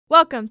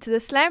Welcome to the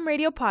Slam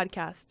Radio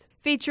Podcast,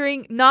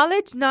 featuring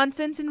knowledge,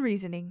 nonsense, and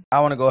reasoning. I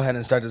want to go ahead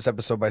and start this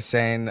episode by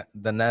saying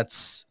the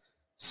Nets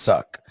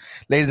suck.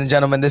 Ladies and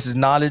gentlemen, this is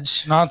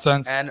knowledge,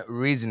 nonsense, and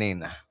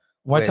reasoning.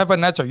 What type of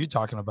nets are you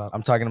talking about?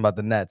 I'm talking about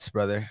the nets,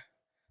 brother.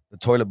 The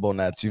toilet bowl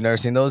nets. You've never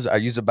seen those? I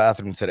used a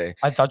bathroom today.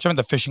 I thought you meant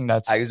the fishing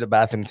nets. I used a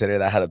bathroom today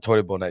that had a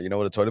toilet bowl net. You know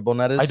what a toilet bowl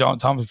net is? I don't.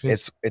 Tell me,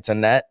 please. It's a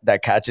net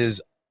that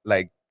catches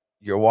like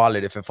your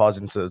wallet if it falls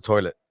into the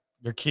toilet.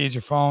 Your keys,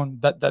 your phone,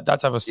 that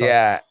type of stuff.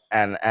 Yeah,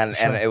 and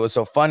it was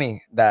so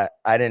funny that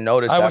I didn't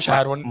notice. I that wish I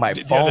had one my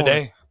the phone, other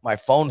day. My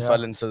phone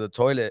fell into the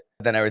toilet.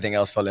 Then everything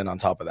else fell in on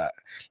top of that.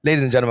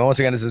 Ladies and gentlemen, once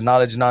again, this is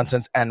knowledge,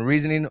 nonsense, and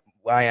reasoning.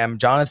 I am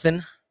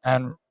Jonathan.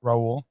 And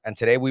Raul. And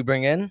today we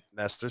bring in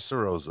Nestor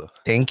Sarosa.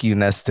 Thank you,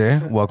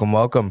 Nestor. Welcome.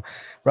 Raul,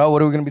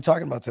 what are we going to be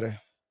talking about today?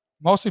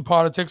 Mostly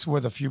politics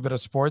with a few bit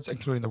of sports,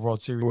 including the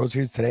World Series. World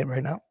Series today,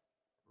 right now?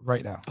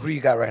 Right now. Who you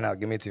got right now?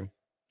 Give me a team.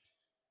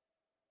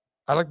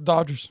 I like the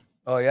Dodgers.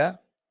 Oh, yeah?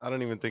 I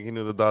don't even think he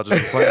knew the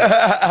Dodgers were playing.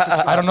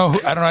 I don't know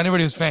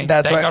anybody who's faint.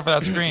 Thank God for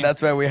that screen.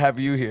 That's why we have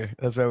you here.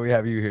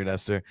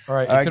 Nestor. All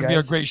right, it's going to be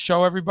a great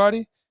show,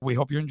 everybody. We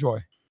hope you enjoy.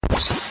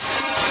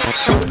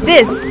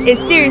 This is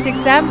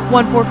SiriusXM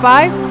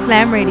 145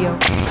 Slam Radio.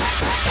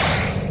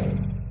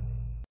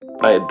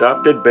 I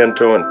adopted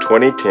Bento in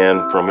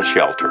 2010 from a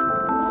shelter.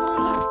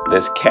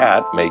 This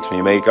cat makes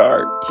me make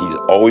art. He's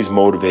always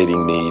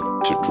motivating me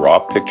to draw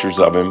pictures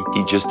of him.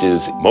 He just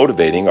is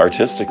motivating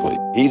artistically.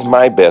 He's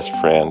my best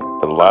friend,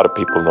 but a lot of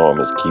people know him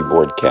as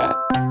Keyboard Cat.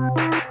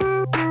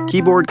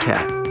 Keyboard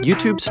Cat,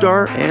 YouTube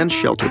star and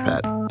shelter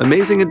pet.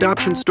 Amazing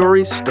adoption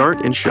stories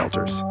start in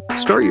shelters.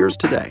 Start yours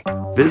today.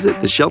 Visit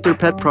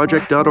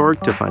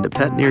theshelterpetproject.org to find a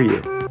pet near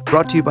you.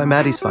 Brought to you by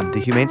Maddie's Fund, the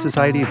Humane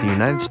Society of the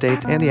United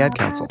States, and the Ad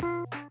Council.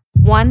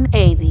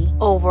 180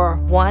 over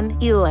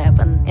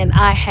 111, and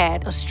I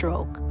had a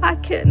stroke. I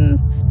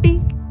couldn't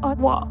speak or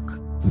walk.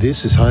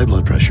 This is high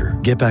blood pressure.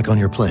 Get back on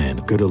your plan.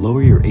 Go to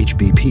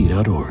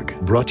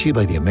loweryourhbp.org. Brought to you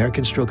by the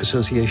American Stroke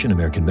Association,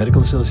 American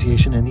Medical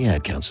Association, and the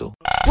Ad Council.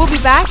 We'll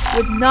be back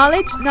with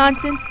knowledge,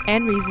 nonsense,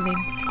 and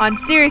reasoning on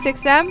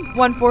SiriusXM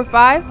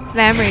 145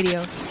 Slam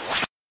Radio.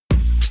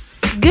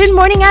 Good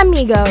morning,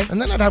 amigo.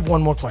 And then I'd have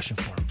one more question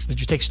for him.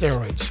 Did you take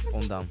steroids?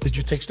 Did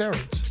you take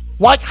steroids?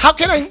 Why? How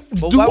can I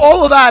do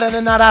all of that and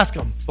then not ask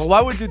him? But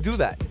why would you do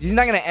that? He's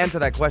not going to answer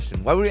that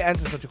question. Why would you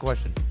answer such a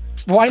question?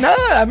 Why not?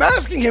 I'm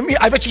asking him.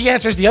 I bet he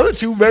answers the other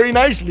two very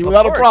nicely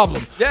without a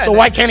problem. Yeah, so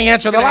why can't he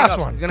answer the last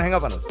one? He's going to hang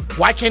up on us.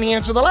 Why can't he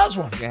answer the last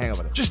one? He's going to hang up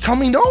on us. Just tell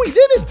me no, he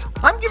didn't.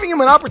 I'm giving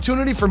him an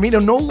opportunity for me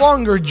to no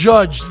longer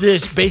judge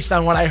this based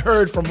on what I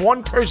heard from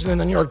one person in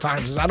the New York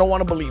Times. I don't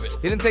want to believe it.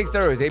 He didn't take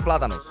steroids. He ate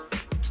plátanos.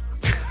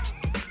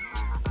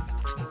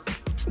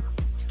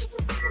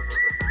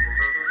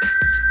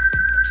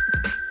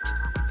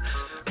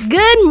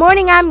 Good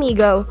morning,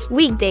 amigo.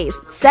 Weekdays,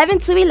 7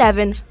 to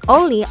 11,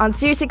 only on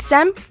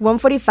SiriusXM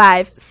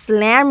 145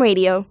 Slam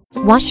Radio.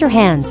 Wash your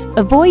hands,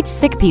 avoid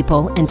sick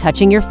people, and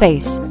touching your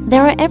face.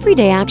 There are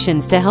everyday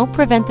actions to help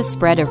prevent the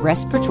spread of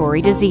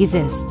respiratory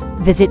diseases.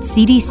 Visit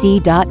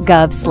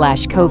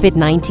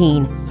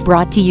cdc.gov/COVID-19.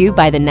 Brought to you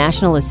by the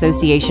National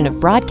Association of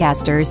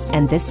Broadcasters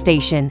and this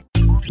station.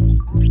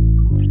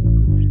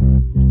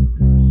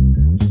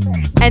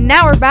 And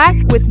now we're back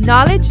with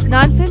knowledge,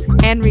 nonsense,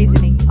 and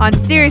reasoning on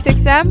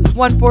SiriusXM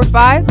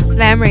 145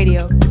 Slam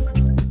Radio.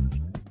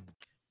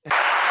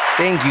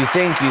 Thank you.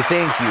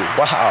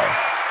 Wow.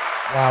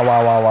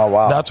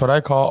 That's what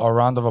I call a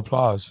round of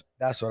applause.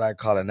 That's what I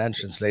call an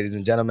entrance, ladies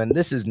and gentlemen.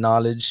 This is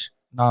knowledge,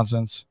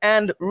 nonsense,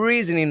 and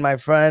reasoning, my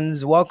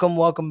friends.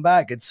 Welcome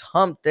back. It's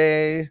hump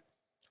day.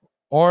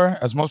 Or,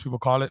 as most people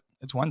call it,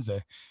 it's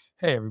Wednesday.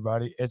 Hey,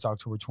 everybody. It's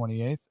October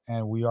 28th,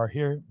 and we are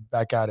here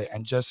back at it.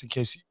 And just in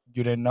case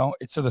you didn't know,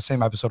 it's still the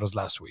same episode as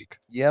last week.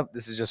 Yep,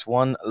 this is just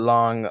one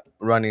long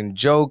running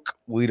joke.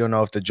 We don't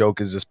know if the joke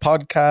is this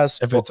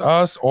podcast. If it's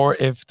us or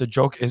if the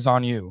joke is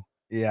on you.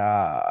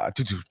 Yeah.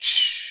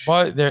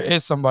 But there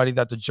is somebody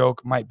that the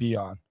joke might be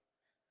on.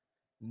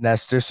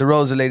 Nestor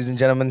Sarosa, ladies and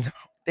gentlemen.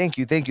 Thank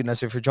you,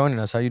 Nestor, for joining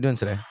us. How are you doing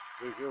today?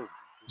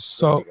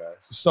 So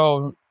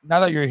now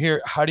that you're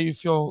here, how do you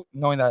feel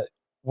knowing that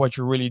what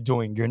you're really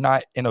doing? You're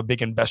not in a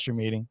big investor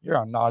meeting. You're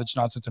on knowledge,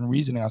 nonsense, and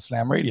reasoning on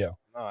Slam Radio.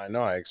 No, I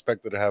know. I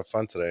expected to have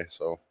fun today,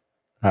 so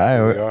all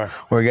right,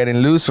 we're getting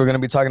loose. We're going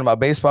to be talking about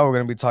baseball. We're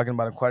going to be talking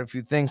about quite a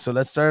few things. So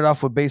let's start it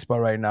off with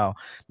baseball right now.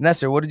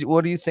 Nestor, what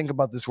do you think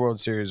about this World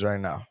Series right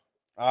now?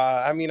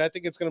 I mean, I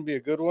think it's going to be a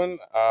good one.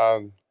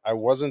 I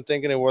wasn't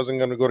thinking it wasn't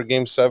going to go to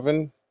Game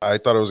 7. I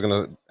thought it was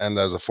going to end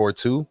as a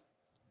 4-2.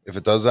 If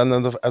it does end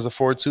as a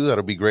 4-2,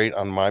 that'll be great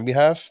on my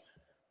behalf.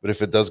 But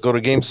if it does go to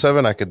Game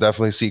 7, I could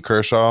definitely see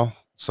Kershaw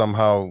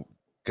somehow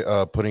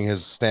putting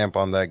his stamp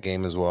on that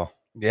game as well.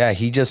 Yeah,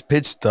 he just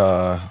pitched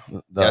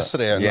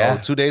yesterday. No,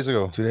 2 days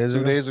ago.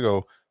 2 days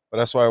ago. But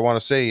that's why I want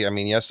to say, I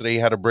mean, yesterday he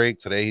had a break.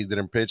 Today he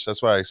didn't pitch.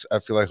 That's why I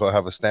feel like he'll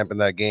have a stamp in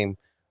that game.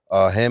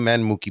 Him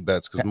and Mookie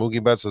Betts, because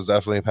Mookie Betts has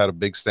definitely had a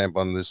big stamp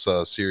on this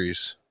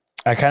series.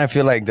 I kind of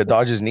feel like the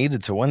Dodgers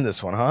needed to win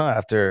this one, huh?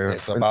 After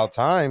It's about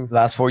time.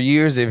 last 4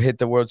 years, they've hit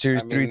the World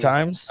Series 3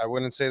 times. I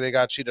wouldn't say they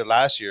got cheated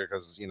last year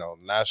because,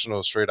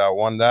 Nationals straight out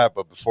won that.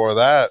 But before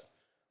that,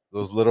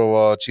 those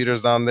little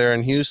cheaters down there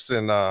in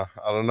Houston, I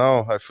don't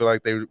know. I feel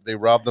like they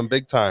robbed them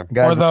big time.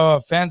 For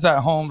the fans at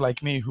home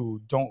like me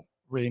who don't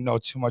really know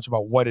too much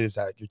about what it is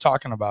that you're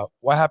talking about,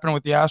 what happened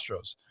with the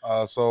Astros?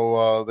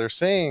 So they're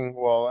saying,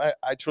 well,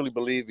 I truly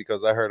believe,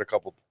 because I heard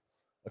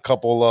a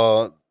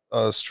couple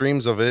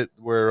streams of it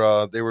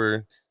where they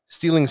were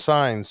stealing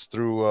signs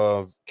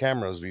through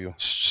cameras view.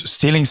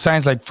 Stealing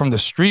signs like from the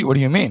street? What do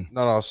you mean?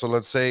 No. So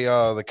let's say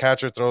the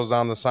catcher throws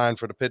down the sign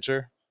for the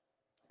pitcher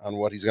on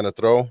what he's going to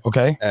throw.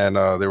 Okay. And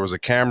there was a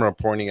camera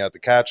pointing at the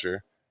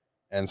catcher,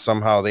 and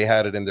somehow they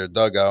had it in their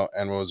dugout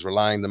and was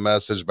relying the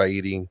message by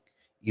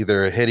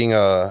either hitting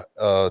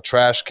a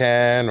trash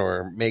can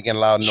or making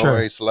loud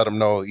noise to let them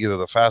know either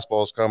the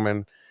fastball's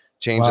coming,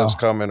 changeup's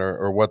coming,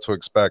 or what to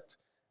expect.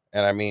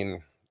 And I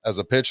mean, as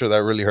a pitcher,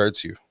 that really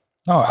hurts you.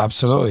 Oh,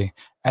 absolutely.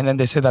 And then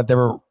they said that they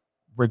were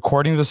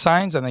recording the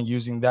signs and then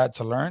using that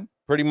to learn?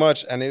 Pretty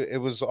much. And it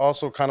was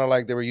also kind of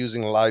like they were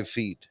using a live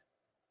feed.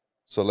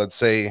 So let's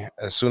say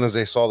as soon as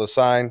they saw the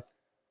sign,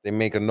 they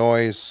make a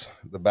noise,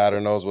 the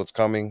batter knows what's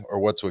coming or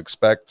what to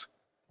expect.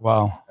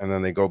 Wow. And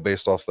then they go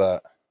based off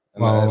that.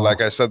 And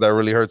like I said, that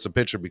really hurts the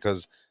pitcher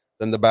because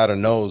then the batter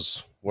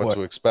knows what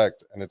to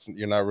expect, and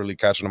you're not really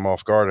catching them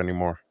off guard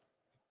anymore.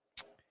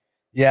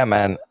 Yeah,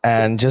 man.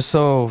 And just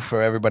so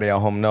for everybody at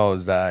home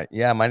knows that,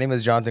 yeah, my name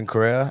is Jonathan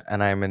Correa,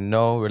 and I'm in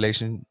no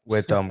relation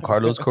with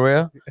Carlos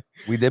Correa.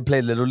 We did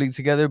play Little League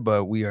together,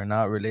 but we are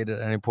not related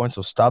at any point.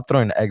 So stop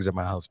throwing eggs at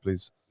my house,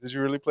 please. Did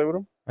you really play with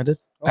him? I did.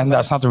 Oh, and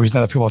that's not the reason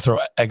that people throw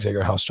eggs at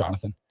your house,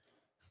 Jonathan.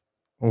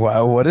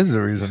 Wow, what is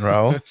the reason,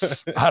 Raul?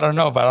 I don't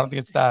know, but I don't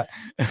think it's that.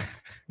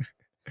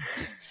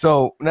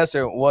 So,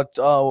 Nestor, what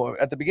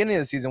at the beginning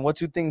of the season, what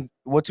two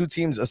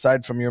teams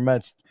aside from your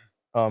Mets,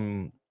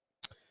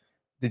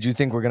 did you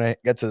think we're gonna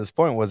get to this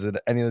point? Was it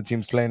any of the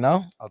teams playing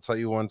now? I'll tell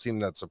you one team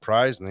that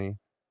surprised me,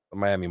 the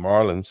Miami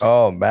Marlins.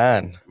 Oh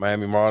man,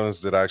 Miami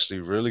Marlins did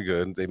actually really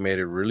good. They made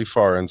it really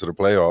far into the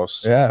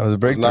playoffs. Yeah, it was a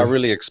breakthrough. I was not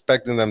really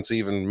expecting them to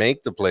even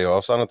make the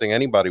playoffs. I don't think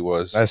anybody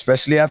was,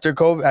 especially after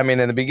COVID. I mean,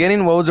 in the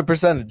beginning, what was the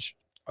percentage?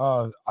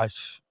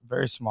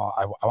 Very small.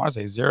 I want to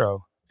say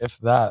 0, if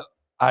that.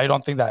 I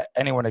don't think that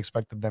anyone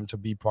expected them to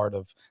be part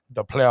of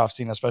the playoff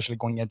scene, especially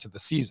going into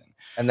the season.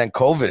 And then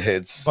COVID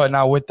hits. But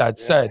now with that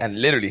said,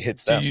 and literally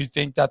hits them. Do you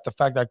think that the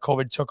fact that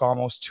COVID took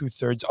almost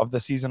 2/3 of the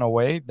season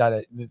away, that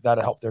it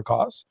helped their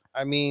cause?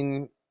 I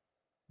mean,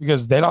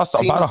 because they lost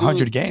about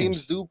 100 games.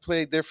 Teams do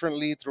play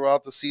differently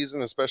throughout the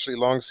season, especially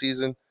long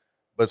season.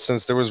 But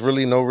since there was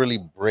really no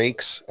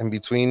breaks in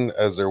between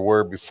as there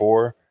were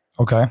before,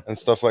 and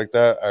stuff like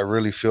that, I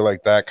really feel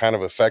like that kind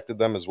of affected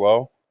them as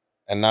well.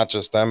 And not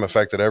just them,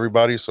 affected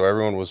everybody. So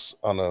everyone was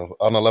on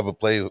a level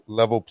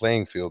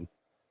playing field.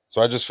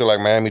 So I just feel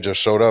like Miami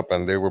just showed up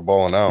and they were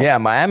balling out. Yeah,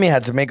 Miami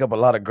had to make up a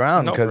lot of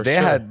ground because they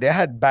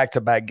had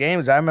back-to-back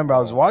games. I remember I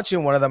was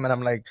watching one of them and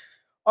I'm like,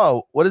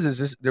 oh, what is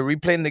this? They're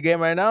replaying the game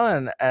right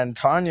now. And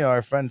Tanya,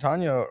 our friend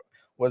Tanya,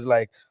 was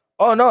like,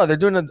 oh no, they're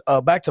doing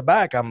a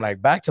back-to-back. I'm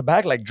like,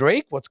 back-to-back like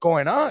Drake? What's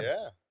going on?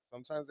 Yeah.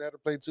 Sometimes they had to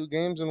play 2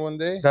 games in one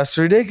day. That's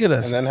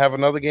ridiculous. And then have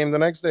another game the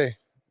next day.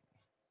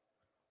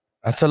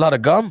 That's a lot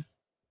of gum.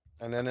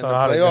 And then in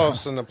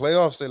the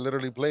playoffs, they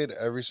literally played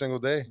every single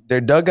day.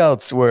 Their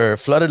dugouts were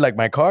flooded like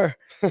my car.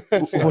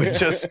 We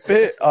just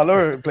spit all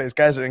over the place.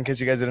 Guys, in case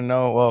you guys didn't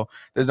know, well,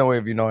 there's no way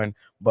of you knowing.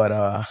 But,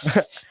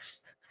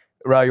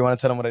 Raul, you want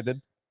to tell them what I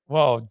did?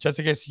 Well, just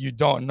in case you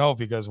don't know,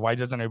 because why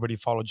doesn't everybody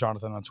follow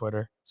Jonathan on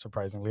Twitter,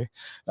 surprisingly?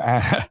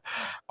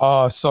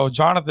 So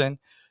Jonathan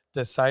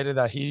decided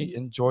that he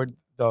enjoyed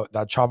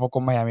that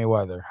tropical Miami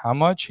weather. How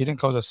much? He didn't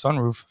close a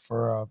sunroof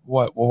for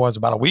what was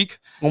about a week?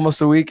 Almost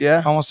a week,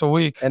 yeah. Almost a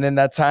week. And in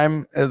that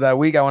time, that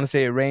week, I want to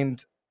say it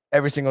rained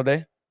every single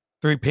day.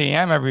 3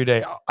 p.m. every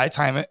day. I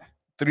time it.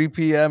 3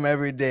 p.m.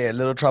 every day. A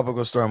little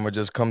tropical storm would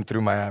just come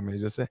through Miami.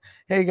 Just say,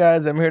 hey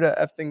guys, I'm here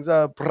to F things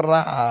up.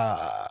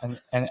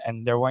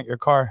 And there went your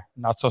car.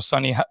 Not so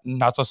sunny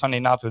now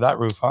through that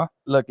roof, huh?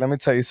 Look, let me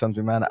tell you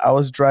something, man. I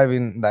was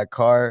driving that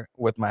car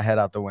with my head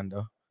out the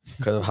window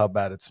because of how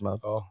bad it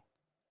smelled. Oh.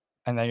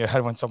 And then your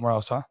head went somewhere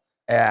else, huh?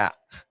 Yeah,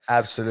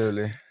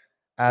 absolutely.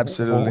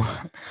 Absolutely.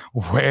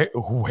 Where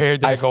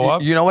did it go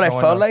up? You know what I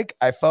felt like?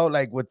 I felt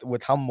like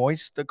with how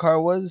moist the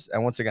car was,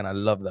 and once again, I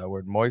love that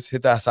word, moist.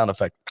 Hit that sound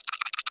effect.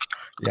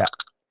 Yeah.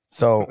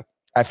 So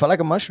I felt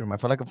like a mushroom. I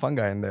felt like a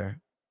fungi in there.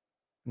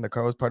 And the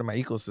car was part of my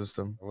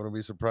ecosystem. I wouldn't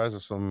be surprised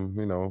if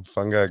some,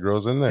 fungi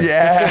grows in there.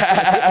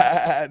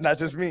 Yeah, not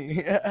just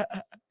me.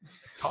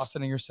 Toss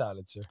it in your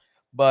salad, sir.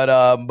 But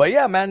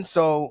yeah, man.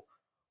 So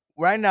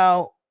right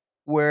now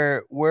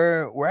we're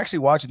actually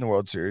watching the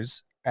World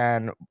Series,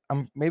 and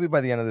maybe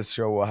by the end of this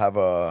show we'll have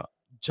a.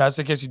 Just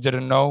in case you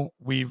didn't know,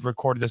 we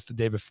recorded this the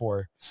day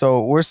before.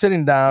 So we're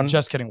sitting down.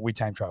 Just kidding. We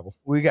time travel.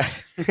 We're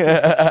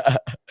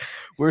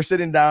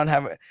sitting down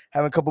having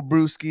a couple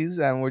brewskis,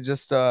 and we're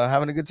just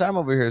having a good time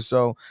over here.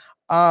 So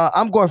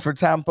I'm going for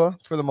Tampa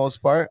for the most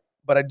part.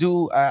 but I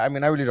do. I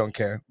mean, I really don't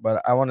care.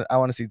 But I want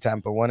to see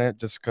Tampa win it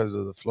just because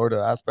of the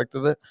Florida aspect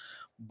of it.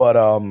 But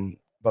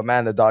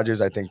man, the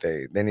Dodgers, I think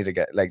they need to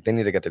get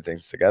their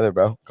things together,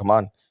 bro. Come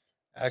on.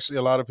 Actually,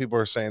 a lot of people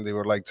are saying they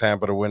would like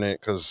Tampa to win it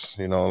because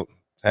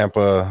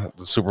Tampa,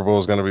 the Super Bowl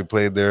is going to be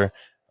played there.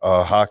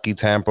 Hockey,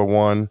 Tampa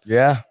won.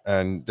 Yeah,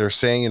 and they're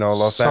saying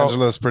Los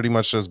Angeles pretty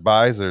much just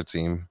buys their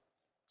team.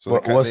 So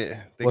what's the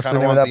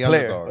name of that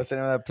player? What's the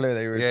name of that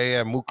player?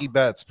 Yeah, Mookie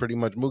Betts. Pretty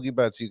much Mookie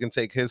Betts. You can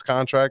take his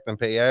contract and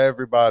pay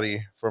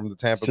everybody from the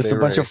Tampa Bay. Just a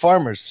bunch of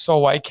farmers. So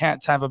why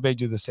can't Tampa Bay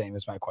do the same?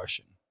 Is my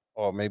question.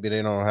 Oh, maybe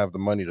they don't have the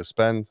money to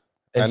spend.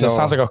 It just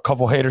sounds like a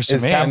couple haters to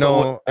me. I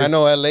know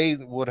LA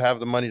would have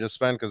the money to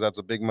spend because that's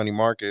a big money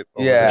market.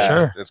 Yeah,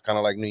 sure. It's kind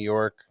of like New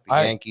York. The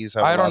Yankees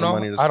have a lot of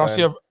money to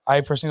spend.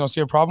 I personally don't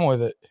see a problem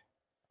with it.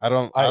 I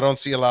don't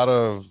see a lot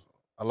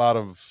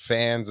of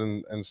fans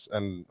and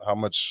how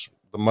much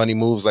the money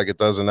moves like it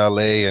does in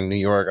LA and New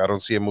York. I don't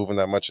see it moving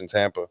that much in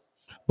Tampa.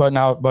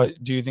 But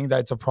do you think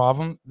that it's a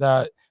problem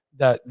that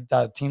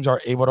teams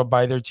are able to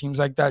buy their teams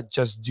like that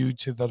just due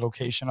to the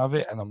location of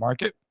it and the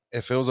market?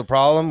 If it was a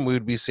problem, we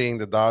would be seeing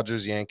the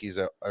Dodgers, Yankees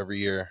every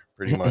year,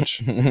 pretty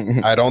much.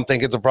 I don't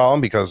think it's a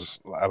problem because,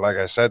 like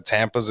I said,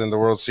 Tampa's in the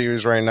World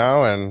Series right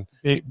now, and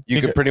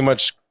you could pretty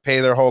much pay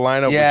their whole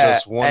lineup with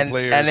just one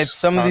player. And if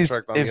some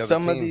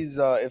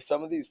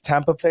of these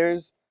Tampa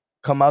players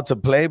come out to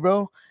play,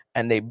 bro,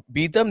 and they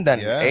beat them, then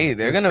hey,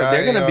 they're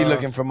gonna be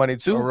looking for money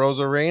too.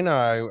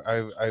 Arozarena,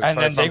 and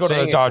then they go to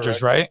the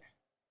Dodgers, right?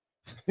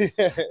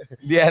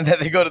 Yeah, and then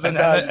they go to the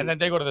Dodgers, and then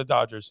they go to the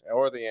Dodgers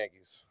or the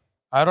Yankees.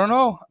 I don't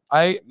know.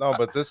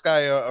 But this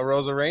guy,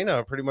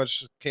 Arozarena, pretty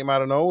much came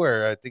out of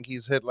nowhere. I think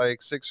he's hit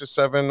like 6 or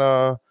 7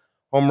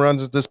 home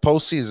runs this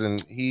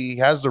postseason. He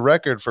has the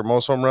record for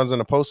most home runs in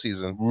the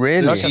postseason.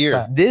 Really?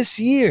 This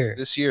year.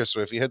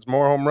 So if he hits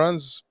more home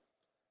runs,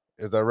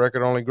 that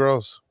record only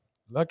grows.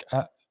 Look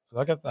at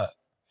that.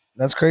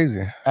 That's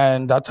crazy.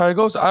 And that's how it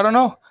goes. I don't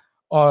know.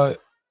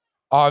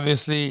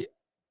 Obviously,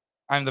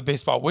 I'm the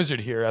baseball wizard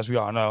here, as we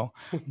all know.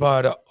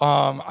 But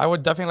I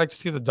would definitely like to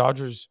see the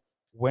Dodgers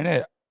win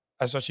it,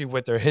 especially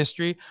with their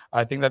history.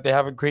 I think that they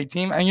have a great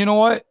team. And you know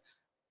what?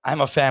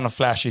 I'm a fan of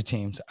flashy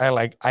teams. I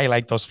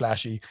like those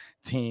flashy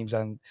teams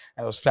and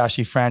those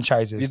flashy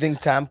franchises. You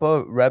think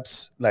Tampa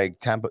reps like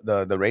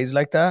the Rays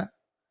like that?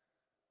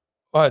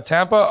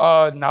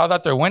 Tampa, now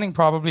that they're winning,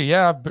 probably,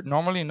 yeah. But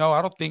normally, no,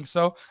 I don't think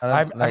so.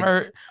 I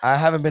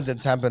haven't been to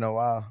Tampa in a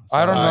while. So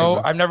I don't know.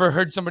 I've never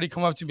heard somebody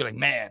come up to me and be like,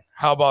 man,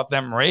 how about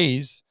them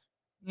Rays?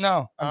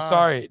 No, I'm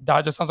sorry.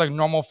 That just sounds like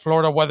normal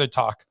Florida weather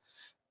talk.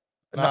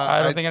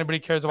 I don't think anybody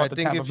cares about the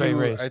Tampa Bay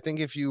Rays. I think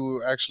if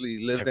you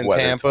actually lived in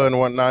Tampa and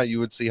whatnot, you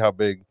would see how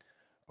big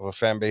of a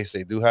fan base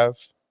they do have.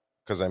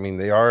 Because, I mean,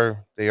 they are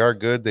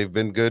good. They've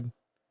been good.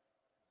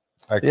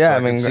 I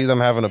can see them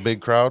having a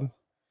big crowd.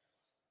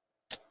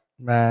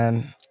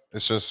 Man,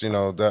 it's just, they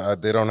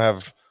don't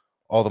have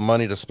all the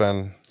money to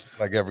spend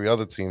like every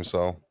other team.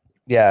 So,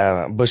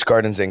 yeah, Busch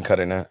Gardens ain't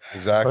cutting it.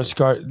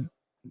 Exactly.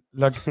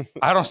 Look,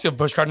 I don't see a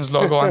Busch Gardens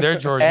logo on their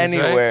jerseys.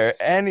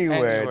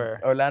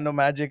 Anywhere. Orlando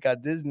Magic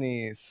at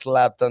Disney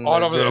slapped on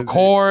all over the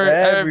court,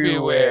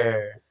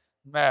 everywhere.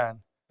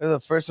 Man, they're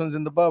the first ones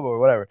in the bubble or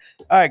whatever.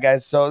 All right,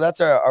 guys. So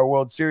that's our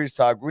World Series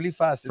talk. Really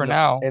fast. For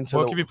now,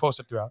 we'll keep you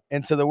posted throughout.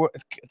 Into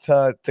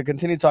the to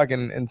continue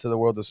talking into the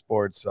world of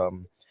sports.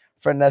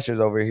 Friend Nestor's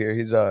over here.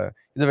 He's a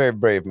very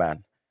brave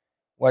man.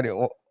 What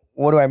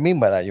do I mean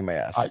by that? You may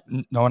ask.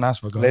 No one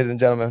asked. But ladies and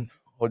gentlemen,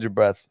 hold your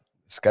breaths.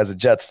 This guy's a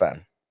Jets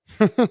fan.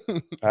 All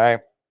right.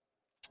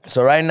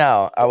 So right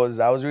now, I was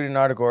reading an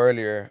article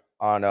earlier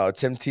on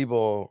Tim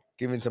Tebow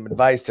giving some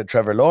advice to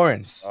Trevor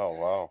Lawrence. Oh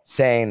wow!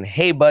 Saying,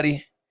 "Hey,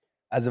 buddy,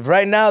 as of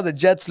right now, the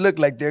Jets look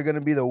like they're going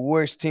to be the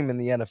worst team in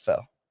the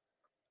NFL,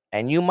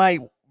 and you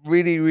might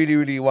really, really,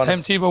 really want."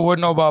 Tim Tebow would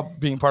know about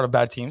being part of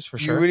bad teams for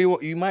sure.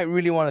 You might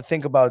really want to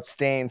think about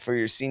staying for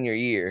your senior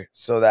year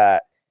so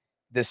that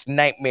this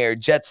nightmare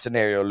Jets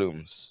scenario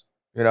looms.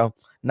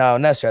 Now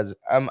Nestor,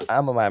 I'm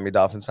a Miami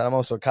Dolphins fan. I'm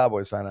also a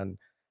Cowboys fan, and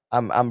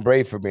I'm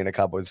brave for being a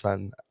Cowboys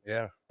fan.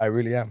 Yeah, I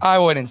really am. I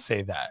wouldn't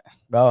say that.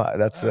 No,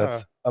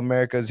 that's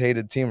America's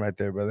hated team right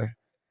there, brother.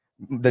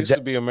 Used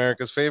to be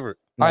America's favorite.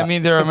 I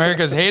mean, they're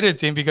America's hated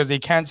team because they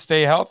can't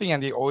stay healthy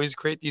and they always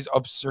create these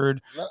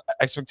absurd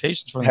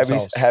expectations for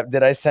themselves.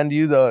 Did I send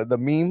you the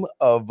meme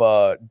of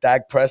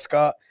Dak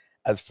Prescott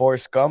as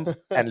Forrest Gump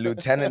and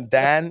Lieutenant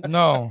Dan?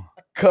 No.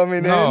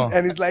 Coming in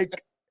and he's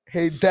like,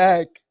 "Hey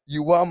Dak,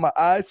 you want my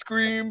ice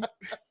cream?"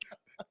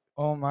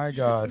 Oh my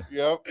God.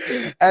 Yep.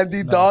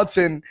 Andy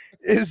Dalton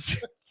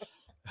is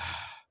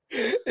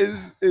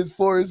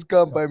Forrest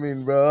Gump. I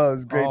mean, bro,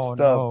 it's great stuff.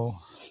 No.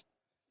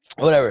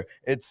 Whatever.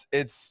 It's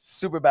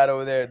super bad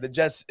over there. The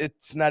Jets,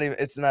 it's not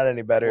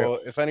any better. Well,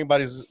 if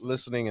anybody's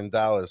listening in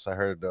Dallas, I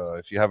heard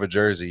if you have a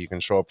jersey, you can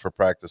show up for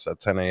practice at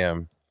 10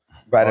 a.m.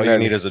 Right. All you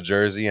need is a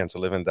jersey and to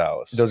live in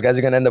Dallas. Those guys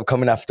are gonna end up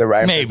coming after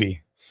Ryan.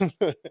 Maybe.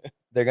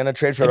 They're gonna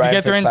trade for Ryan. If you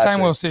get there in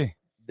time, we'll see.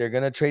 They're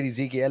gonna trade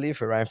Ezekiel Elliott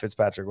for Ryan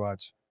Fitzpatrick.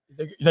 Watch.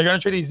 They're gonna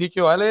trade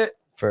Ezekiel Elliott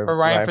for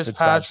Ryan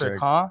Fitzpatrick,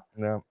 huh?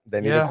 No,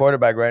 they need a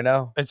quarterback right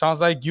now. It sounds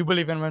like you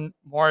believe in him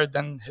more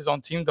than his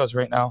own team does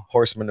right now.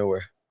 Horse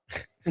manure.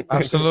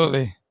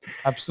 Absolutely.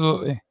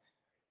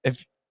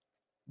 If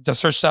just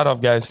search that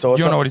up, guys. So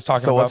you know what he's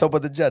talking about. So what's up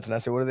with the Jets? And I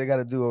said, what do they got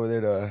to do over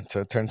there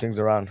to turn things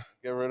around?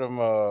 Get rid of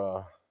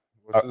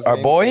our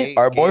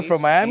boy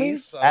from Miami,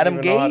 Adam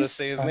Gase. How to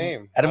say his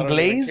name? Adam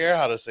Glaze. I don't care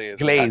how to say his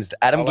Glazed.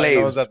 Adam Glazed. All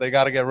I know is that they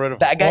got to get rid of him.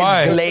 That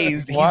guy's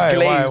glazed. He's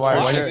glazed.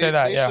 Why do you say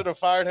that? They should have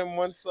fired him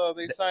once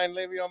they signed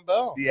Le'Veon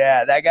Bell.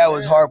 Yeah, that guy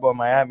was horrible in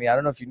Miami. I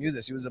don't know if you knew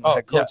this. He was a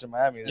head coach in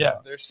Miami. Yeah,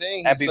 they're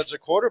saying he's such a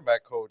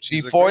quarterback coach.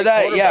 Before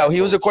that, he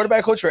was a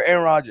quarterback coach for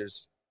Aaron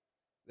Rodgers.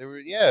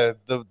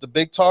 The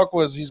big talk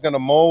was he's going to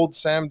mold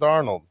Sam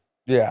Darnold.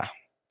 Yeah.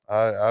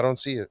 I don't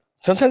see it.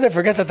 Sometimes I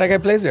forget that guy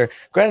plays there.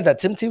 Granted that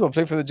Tim Tebow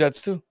played for the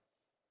Jets too.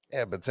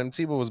 Yeah, but Tim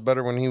Tebow was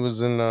better when he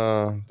was in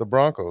the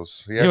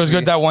Broncos. He was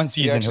good that one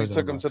season. He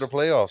took him to the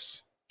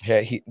playoffs.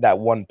 Yeah, that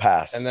one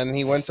pass. And then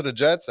he went to the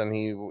Jets, and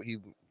he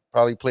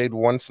probably played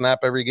one snap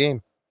every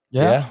game.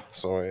 Yeah.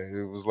 So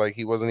it was like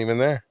he wasn't even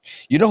there.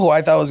 You know who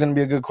I thought was going to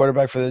be a good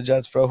quarterback for the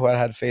Jets, bro? Who I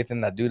had faith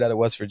in? That dude out of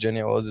West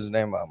Virginia. What was his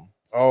name?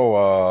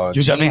 You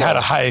definitely had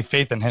a high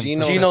faith in him.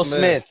 Geno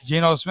Smith.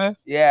 Geno Smith?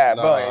 Yeah,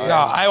 bro. No,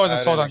 I wasn't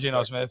sold on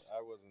Geno Smith.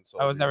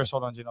 I was never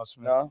sold on Geno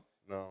Smith.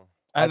 No.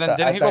 And then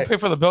didn't he go play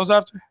for the Bills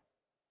after?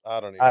 I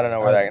don't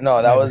know where that.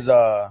 No, that was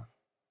no.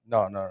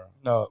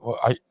 Well,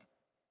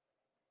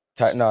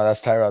 no,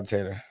 that's Tyrod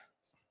Taylor.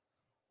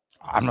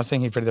 I'm not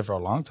saying he played there for a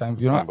long time.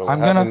 You know, what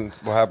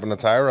happened to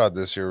Tyrod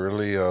this year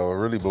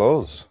really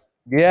blows.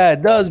 Yeah,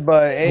 it does.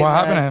 But hey, what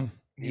happened to him?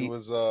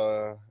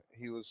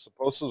 He was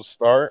supposed to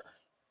start.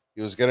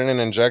 He was getting an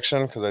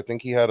injection because I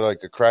think he had like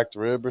a cracked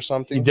rib or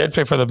something. He did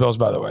play for the Bills,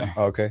 by the way.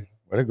 Okay,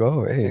 where'd it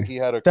go? Hey. I think he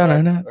had a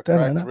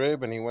cracked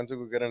rib, and he went to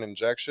go get an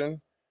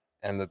injection,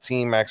 and the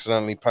team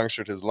accidentally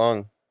punctured his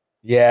lung.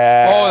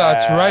 Yeah. Oh,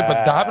 that's right.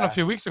 But that happened a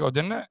few weeks ago,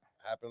 didn't it?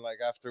 Happened like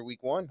after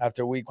week one.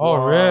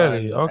 Oh,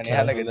 really? Okay. And he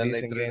had like and a then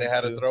decent game they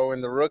had to throw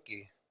in the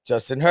rookie.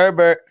 Justin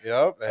Herbert.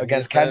 Yep.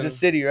 Against Kansas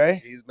City,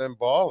 right? He's been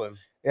balling.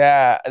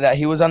 Yeah, that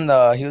he was on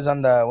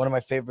the one of my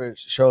favorite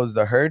shows,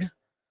 The Herd,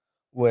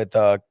 with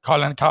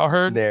Colin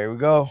Cowherd. There we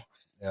go.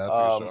 Yeah, that's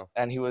a show.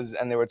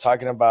 And they were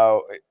talking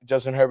about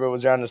Justin Herbert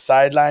was there on the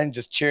sideline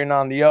just cheering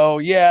on the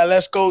yeah,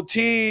 let's go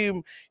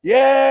team.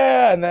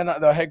 Yeah. And then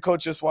the head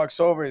coach just walks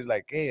over. He's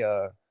like, hey,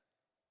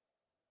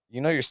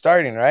 you know you're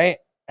starting, right?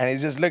 And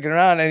he's just looking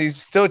around and he's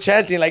still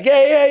chanting like,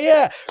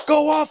 yeah,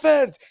 go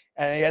offense.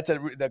 And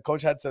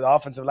the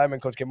offensive lineman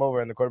coach came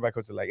over and the quarterback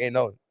coach was like, hey,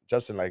 no,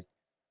 Justin, like,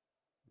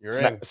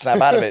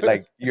 snap out of it.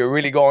 Like, you're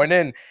really going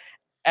in.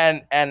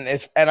 And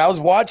I was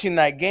watching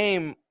that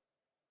game,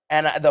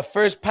 and the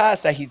first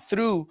pass that he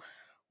threw,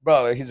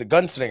 bro, he's a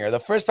gunslinger. The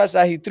first pass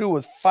that he threw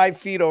was 5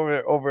 feet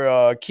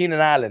over Keenan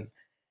Allen.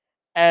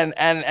 And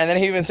then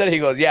he even said, he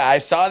goes, yeah, I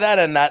saw that,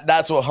 and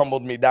that's what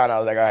humbled me down. I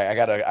was like, all right,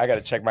 I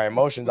gotta check my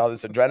emotions, all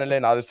this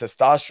adrenaline, all this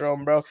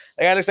testosterone, bro.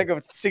 Like, I looks like a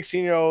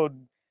 16-year-old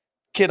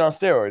kid on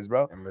steroids,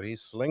 bro. But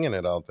he's slinging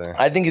it out there.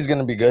 I think he's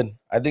gonna be good.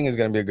 I think he's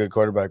gonna be a good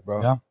quarterback,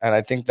 bro. Yeah. And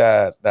I think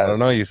that I don't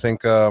know. You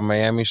think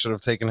Miami should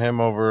have taken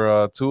him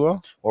over Tua?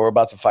 Well, we're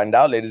about to find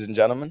out, ladies and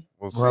gentlemen.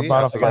 We're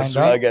about to find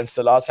out against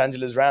the Los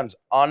Angeles Rams.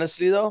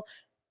 Honestly, though,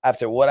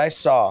 after what I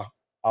saw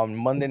on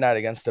Monday night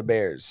against the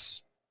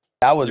Bears,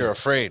 you're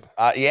afraid.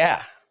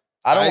 Yeah.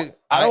 I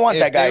don't want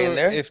that guy in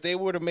there. If they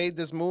would have made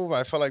this move,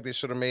 I felt like they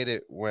should have made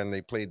it when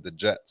they played the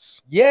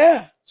Jets.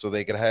 Yeah. So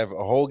they could have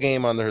a whole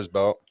game under his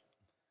belt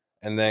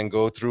and then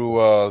go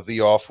through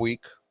the off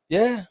week.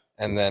 Yeah.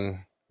 And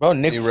then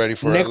be ready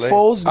for Nick LA.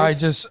 Foles.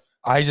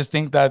 I just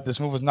think that this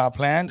move was not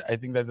planned. I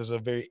think that this is a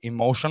very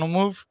emotional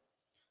move.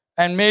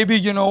 And maybe,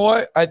 you know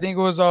what? I think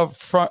it was a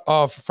front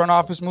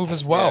office move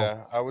as well.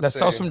 Yeah, I would Let's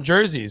sell some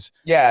jerseys.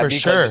 Yeah, for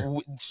sure.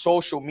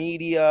 Social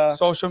media.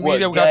 We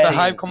got the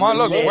hype. Come on,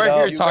 look,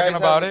 we're here talking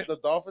about it. The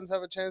Dolphins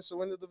have a chance to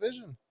win the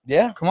division.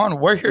 Yeah. Come on,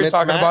 we're here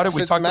talking about it.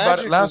 We talked about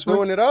it last week.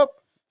 Doing it up.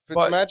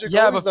 Fitzmagic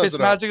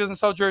doesn't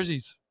sell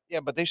jerseys.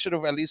 Yeah, but they should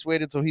have at least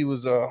waited till he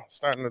was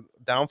starting to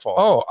downfall.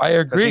 Oh, I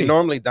agree. He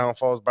normally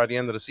downfalls by the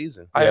end of the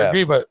season. I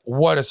agree, but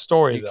what a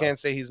story. You can't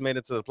say he's made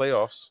it to the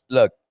playoffs.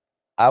 Look,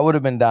 I would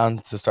have been down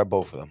to start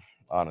both of them,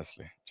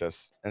 honestly.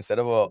 Just instead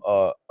of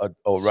a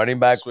running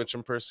back. Switch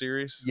him per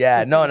series?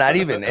 Yeah, no, not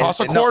even.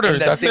 Toss a quarter.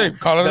 That's it.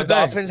 Call it a day. The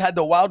Dolphins had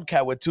the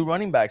Wildcat with 2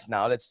 running backs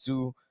now. Let's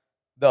do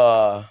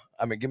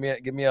give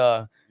me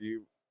a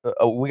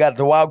we got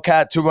the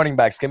Wildcat, 2 running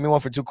backs. Give me one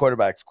for 2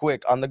 quarterbacks.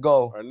 Quick, on the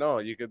go. Or no,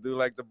 you could do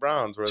like the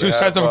Browns. Where 2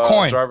 sides of a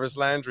coin. Jarvis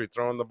Landry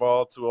throwing the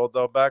ball to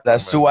Odell Beckham.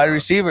 That's 2 wide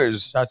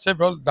receivers. That's it,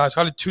 bro. That's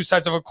called 2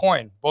 sides of a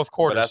coin. Both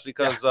quarters.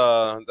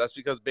 But that's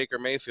because Baker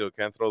Mayfield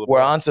can't throw the ball.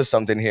 We're onto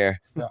something here.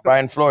 Yeah.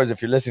 Brian Flores,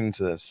 if you're listening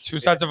to this. 2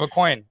 sides of a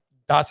coin.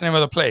 That's the name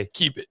of the play.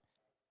 Keep it.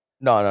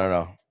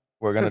 No.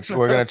 We're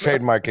gonna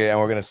trademark it and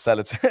we're gonna sell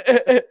it.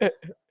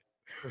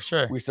 For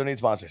sure. We still need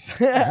sponsors.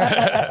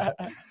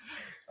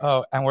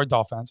 And we're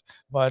Dolphins.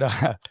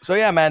 But so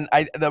yeah, man,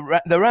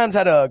 the Rams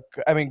had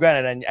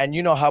granted, and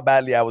you know how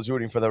badly I was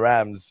rooting for the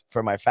Rams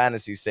for my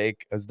fantasy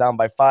sake. I was down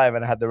by 5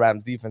 and I had the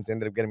Rams defense. They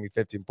ended up getting me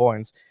 15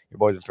 points. Your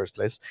boys in first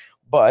place.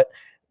 But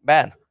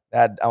man,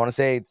 I want to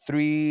say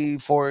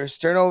 3-4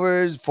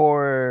 turnovers,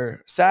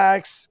 4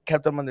 sacks,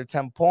 kept them under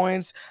 10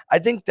 points. I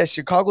think that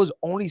Chicago's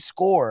only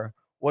score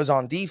was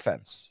on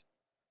defense.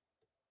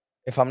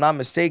 If I'm not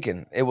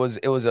mistaken, it was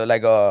a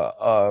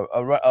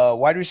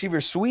wide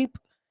receiver sweep.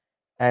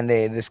 And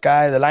the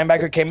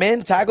linebacker came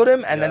in, tackled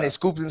him, and then they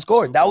scooped and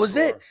scored. That was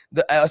it.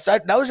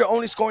 That was your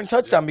only scoring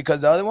touchdown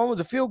because the other one was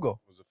a field goal.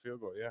 It was a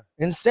field goal, yeah.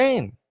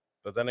 Insane.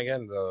 But then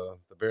again, the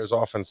Bears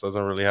offense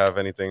doesn't really have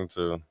anything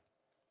to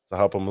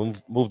help them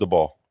move the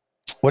ball.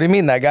 What do you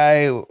mean? That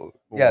guy,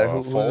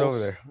 who's over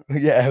there?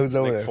 Yeah, who's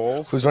over there?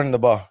 Foles? Who's running the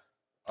ball?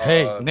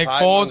 Hey, Nick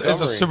Foles is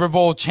a Super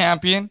Bowl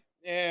champion.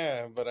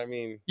 Yeah, but I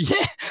mean.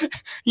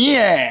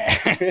 Yeah.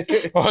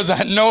 What was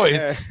that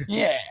noise?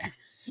 Yeah.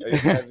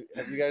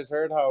 Have you guys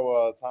heard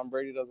how Tom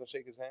Brady doesn't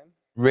shake his hand?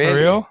 Really? For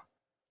real?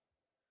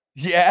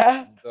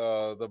 Yeah.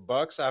 The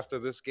Bucks after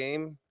this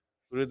game,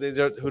 who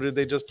did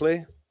they just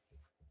play?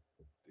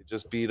 They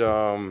just beat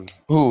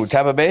who?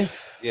 Tampa Bay?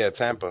 Yeah,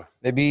 Tampa.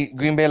 They beat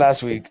Green Bay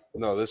last week.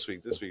 No, this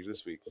week.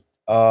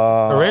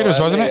 The Raiders,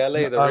 wasn't it?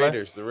 LA,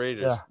 the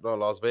Raiders. Yeah. No,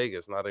 Las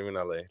Vegas, not even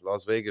LA.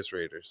 Las Vegas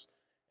Raiders.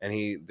 And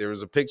there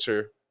was a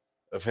picture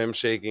of him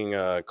shaking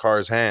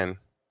Carr's hand.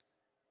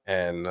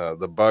 And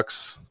the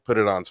Bucks put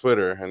it on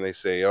Twitter, and they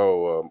say,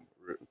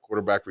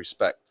 quarterback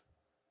respect.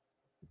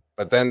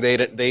 But then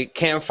they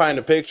can't find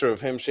a picture of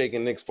him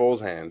shaking Nick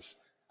Foles' hands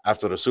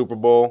after the Super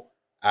Bowl,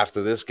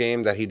 after this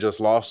game that he just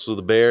lost to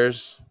the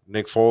Bears.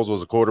 Nick Foles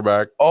was a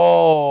quarterback.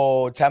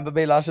 Oh, Tampa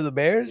Bay lost to the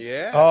Bears?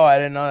 Yeah. Oh, I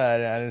didn't know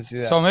that. I didn't see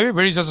that. So maybe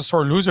Brady's just a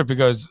sore loser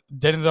because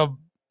didn't the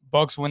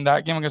Bucks win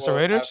that game against the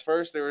Raiders? At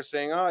first, they were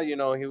saying,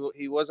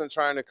 he wasn't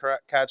trying to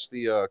catch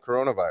the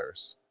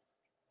coronavirus.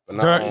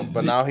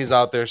 But now he's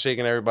out there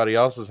shaking everybody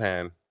else's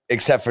hand.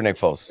 Except for Nick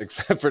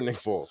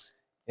Foles.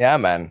 Yeah,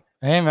 man.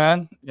 Hey,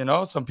 man.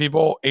 Some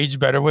people age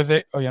better with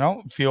it,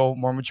 or, feel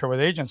more mature with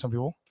age, and some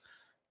people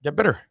get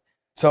bitter.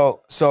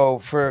 So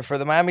for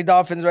the Miami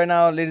Dolphins right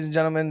now, ladies and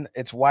gentlemen,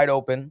 it's wide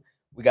open.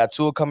 We got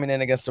Tua coming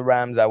in against the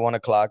Rams at 1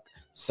 o'clock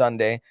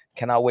Sunday.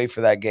 Cannot wait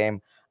for that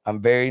game.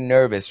 I'm very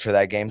nervous for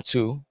that game,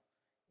 too.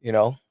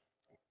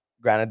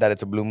 Granted that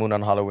it's a blue moon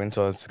on Halloween,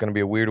 so it's going to be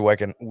a weird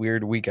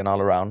weekend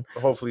all around.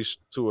 Hopefully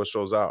Tua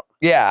shows out.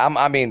 Yeah,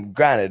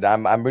 granted,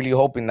 I'm really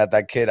hoping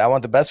that kid, I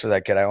want the best for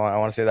that kid. I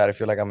want to say that I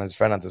feel like I'm his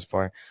friend at this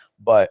point.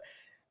 But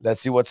let's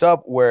see what's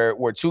up.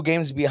 We're 2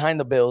 games behind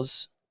the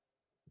Bills,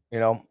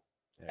 those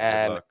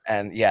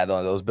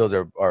Bills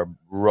are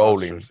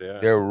rolling. Monsters, yeah.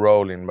 They're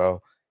rolling, bro.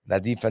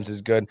 That defense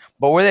is good.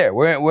 But we're there.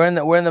 We're in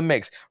the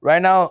mix.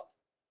 Right now,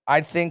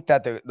 I think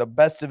that the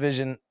best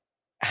division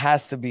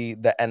has to be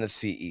the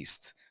NFC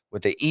East.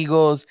 With the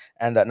Eagles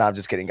and no, I'm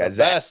just kidding, guys.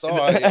 The best, of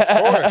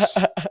course.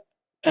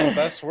 The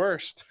best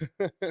worst.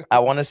 I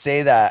want to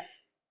say that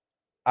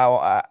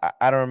I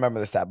don't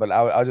remember the stat, but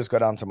I'll just go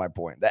down to my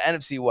point. The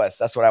NFC West,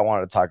 that's what I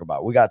wanted to talk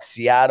about. We got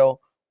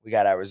Seattle, we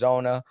got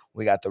Arizona,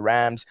 we got the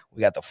Rams, we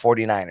got the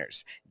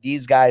 49ers.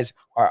 These guys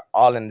are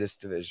all in this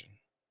division.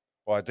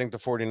 Well, I think the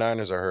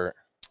 49ers are hurt.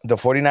 The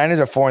 49ers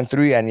are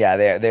 4-3, and yeah,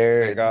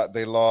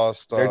 they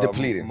lost. They're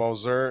depleted.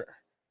 Mozart.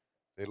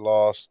 They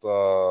lost.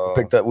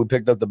 We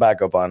picked up the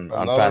backup on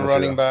fantasy.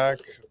 Running back.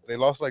 They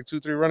lost like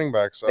 2-3 running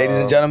backs. Ladies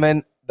and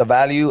gentlemen, the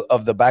value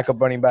of the backup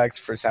running backs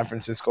for San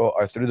Francisco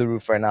are through the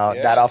roof right now.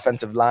 Yeah. That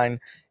offensive line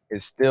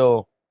is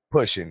still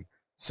pushing.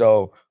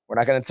 So we're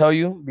not going to tell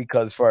you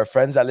because for our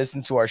friends that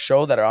listen to our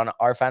show that are on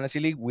our fantasy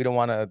league, we don't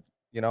want to,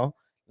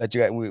 let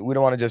you guys. We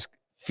don't want to just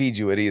feed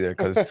you it either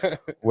because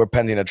we're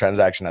pending a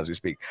transaction as we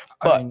speak.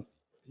 But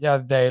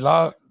they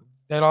lost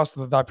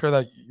that player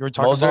that you were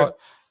talking about.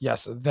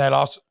 Yes, they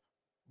lost.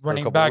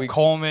 Running back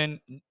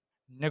Coleman,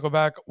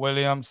 nickelback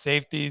Williams,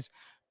 safeties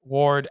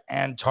Ward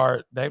and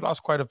Tart. They've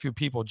lost quite a few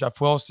people.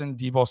 Jeff Wilson,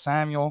 Deebo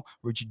Samuel,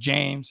 Richie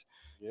James.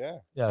 Yeah.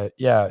 But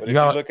you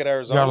look at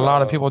Arizona, you got a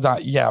lot of people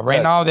down. Yeah,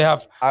 right now they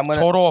have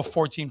total of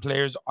 14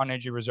 players on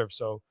injury reserve.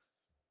 So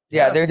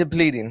they're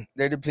depleting.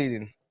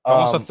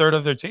 Almost a third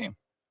of their team.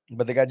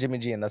 But they got Jimmy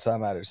G, and that's all that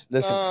matters.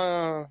 Listen,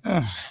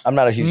 I'm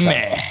not a huge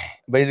fan,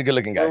 but he's a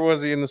good-looking guy. Where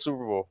was he in the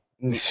Super Bowl?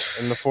 In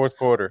the fourth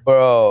quarter,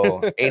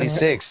 bro.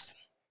 86.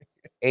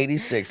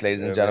 86,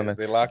 ladies and gentlemen.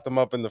 They locked them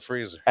up in the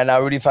freezer. And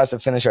now really fast to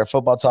finish our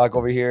football talk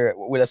over here.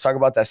 Let's talk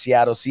about that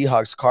Seattle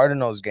Seahawks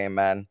Cardinals game,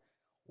 man.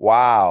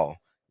 Wow.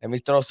 Let me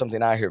throw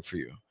something out here for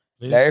you.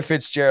 Yeah. Larry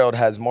Fitzgerald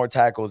has more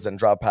tackles than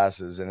drop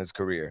passes in his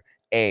career.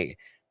 A.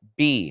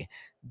 B.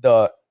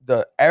 The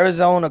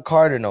Arizona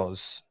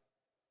Cardinals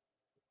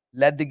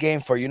led the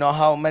game for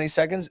how many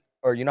seconds?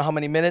 Or how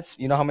many minutes?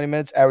 You know how many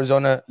minutes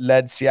Arizona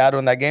led Seattle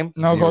in that game?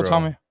 No, 0. Go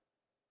tell me.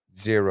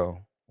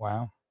 0.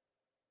 Wow.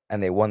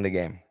 And they won the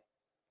game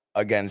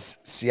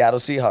against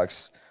Seattle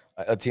Seahawks,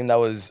 a team that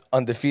was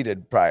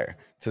undefeated prior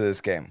to this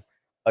game,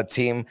 a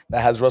team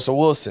that has Russell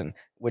Wilson,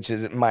 which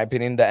is, in my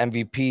opinion, the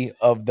MVP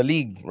of the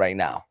league right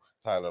now.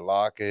 Tyler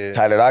Lockett.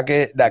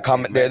 That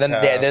comment.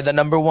 They're the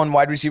number one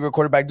wide receiver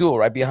quarterback duo,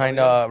 right behind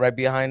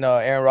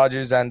Aaron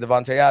Rodgers and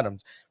Devontae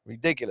Adams.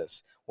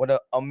 Ridiculous. What an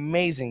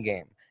amazing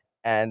game.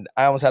 And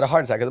I almost had a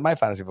heart attack because of my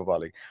fantasy football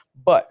league.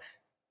 But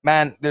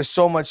man, there's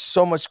so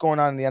much going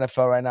on in the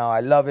NFL right now. I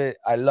love it.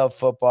 I love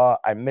football.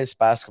 I miss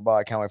basketball.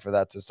 I can't wait for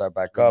that to start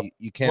back up.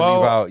 You can't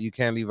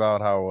leave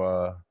out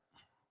how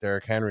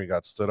Derrick Henry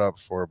got stood up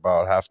for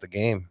about half the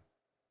game.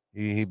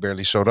 He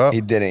barely showed up.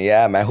 He didn't.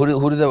 Yeah, man. Who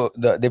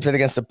did they played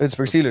against the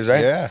Pittsburgh Steelers,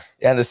 right? Yeah.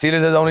 And the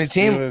Steelers are the only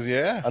team.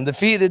 Yeah.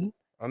 Undefeated.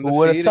 Who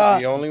would have thought?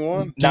 The only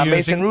one. Not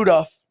Mason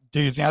Rudolph. Do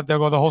you think they'll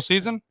go the whole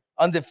season?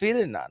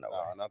 Undefeated? No,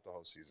 not the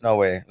whole season. No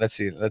way. Let's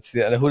see.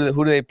 Who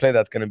do they play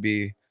that's going to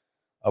be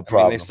a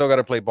problem? I mean, they still got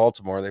to play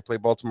Baltimore. They play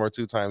Baltimore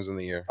 2 times in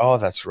the year. Oh,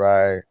 that's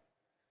right.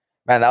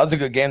 Man, that was a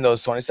good game, though. It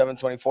was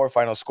 27-24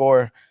 final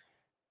score.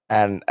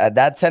 And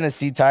that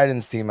Tennessee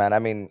Titans team, man, I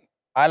mean,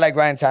 I like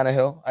Ryan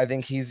Tannehill. I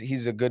think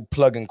he's a good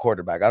plug-in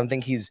quarterback. I don't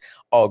think he's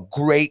a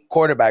great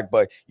quarterback,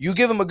 but you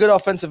give him a good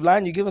offensive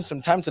line, you give him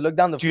some time to look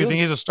down the field. Do you think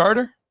he's a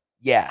starter?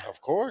 Yeah. Of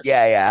course.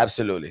 Yeah,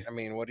 absolutely. I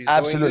mean, what he's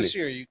doing this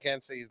year, you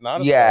can't say he's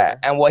not a starter. Yeah,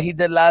 and what he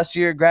did last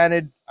year,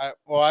 granted.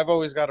 I've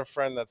always got a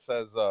friend that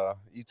says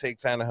you take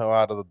Tannehill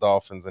out of the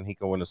Dolphins and he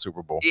can win a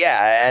Super Bowl.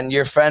 Yeah, and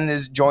your friend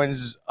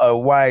joins a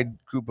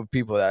wide group of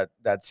people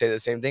that say the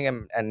same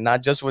thing, and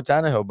not just with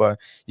Tannehill, but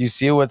you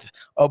see it with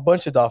a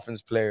bunch of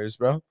Dolphins players,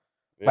 bro.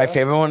 Yeah. My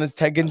favorite one is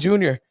Tegan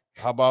Jr.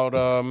 How about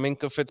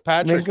Minkah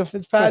Fitzpatrick? Minkah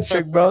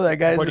Fitzpatrick, bro. That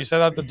guy's. What, you said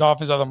that the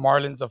Dolphins are the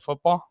Marlins of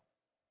football?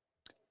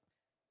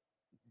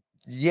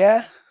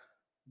 Yeah.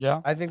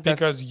 Yeah. I think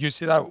because you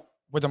see that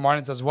with the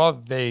Marlins as well.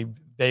 They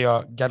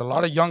get a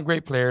lot of young,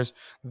 great players.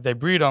 They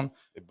breed them.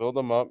 They build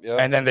them up, yeah.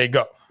 And then they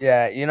go.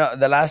 Yeah, you know,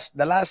 the last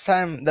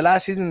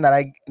season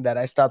that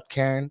I stopped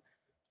caring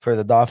for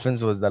the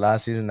Dolphins was the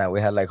last season that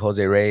we had like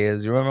Jose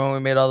Reyes. You remember when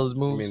we made all those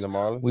moves? You mean the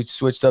Marlins? We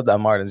switched up the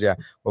Marlins, yeah.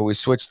 Where we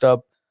switched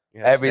up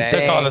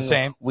everything. It's all the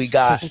same. We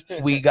got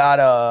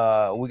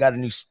a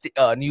new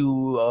stadium.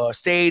 You had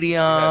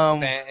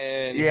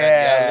Stanton, you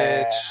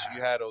had Yelich,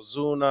 you had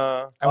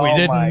Ozuna, and we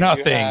did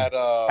nothing. Had,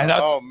 and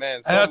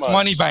that's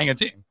money buying a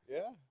team.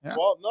 Yeah.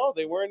 Well, no,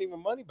 they weren't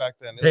even money back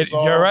then.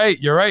 You're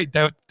right.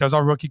 Those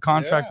are rookie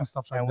contracts and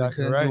stuff like and that. We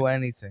couldn't do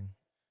anything.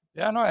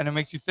 Yeah, no, and it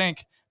makes you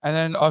think. And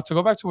then to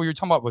go back to what you're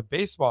talking about with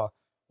baseball,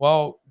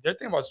 well, they're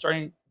thinking about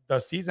starting the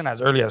season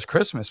as early as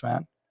Christmas,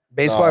 man.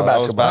 Baseball or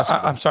basketball?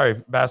 I'm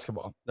sorry,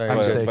 basketball.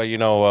 But you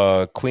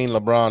know, Queen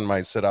LeBron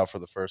might sit out for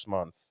the first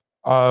month.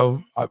 I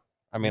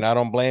mean, I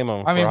don't blame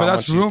him. I mean, but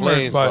that's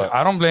rumored, but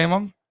I don't blame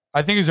him.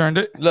 I think he's earned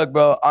it. Look,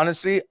 bro,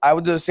 honestly, I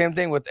would do the same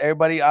thing with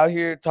everybody out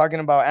here talking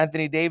about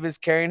Anthony Davis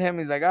carrying him.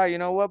 He's like, you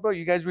know what, bro?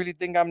 You guys really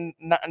think I'm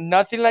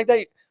nothing like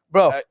that?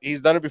 Bro.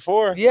 He's done it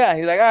before. Yeah,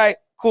 he's like, all right,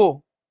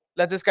 cool.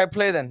 Let this guy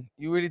play then.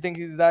 You really think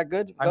he's that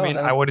good? I mean,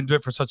 I wouldn't do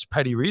it for such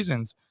petty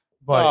reasons.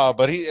 But, no,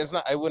 but it's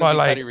not. It wouldn't be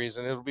a petty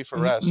reason. It would be for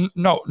rest.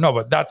 No,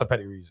 but that's a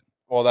petty reason.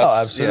 Well, that's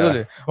absolutely.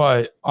 Yeah.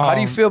 But how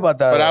do you feel about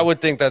that? But I would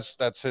think that's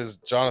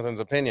Jonathan's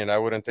opinion. I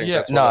wouldn't think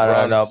that's no.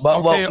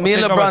 But me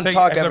and LeBron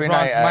talk every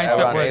night.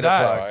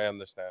 I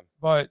understand.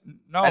 But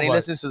no, and he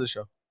listens to the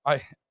show.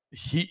 Hey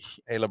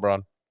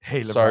LeBron.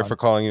 Hey LeBron. Sorry for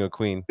calling you a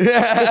queen.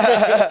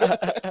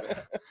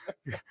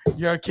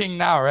 You're a king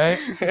now, right?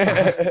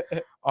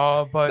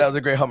 But that was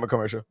a great Hummer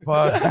commercial.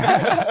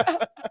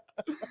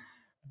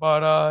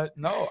 But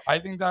no, I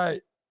think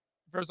that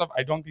first off,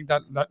 I don't think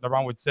that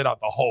LeBron would sit out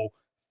the whole.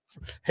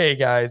 Hey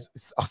guys,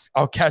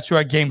 I'll catch you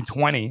at game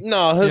 20.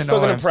 No, he's still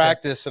gonna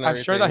practice and everything.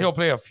 I'm sure that he'll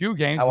play a few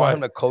games. I want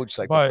him to coach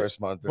the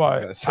first month.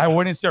 But I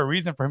wouldn't see a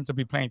reason for him to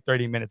be playing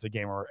 30 minutes a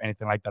game or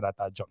anything like that at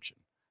that junction.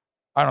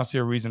 I don't see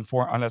a reason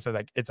for it unless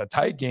it's a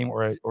tight game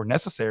or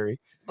necessary.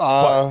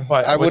 But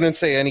I wouldn't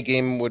say any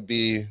game would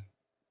be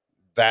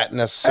that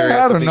necessary.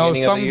 I don't know.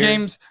 Some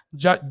games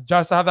just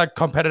to have that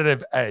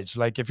competitive edge.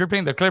 Like if you're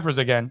playing the Clippers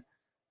again,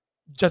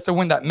 just to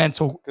win that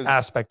mental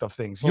aspect of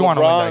things. You want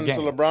to win that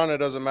game. To LeBron, it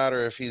doesn't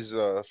matter if he's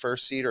a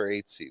first seed or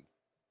 8th seed.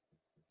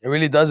 It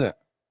really doesn't.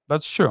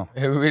 That's true.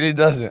 It really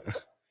doesn't.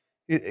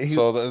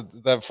 So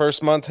that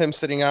first month, him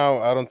sitting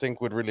out, I don't think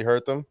would really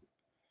hurt them.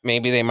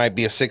 Maybe they might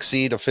be a 6th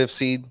seed, a 5th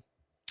seed.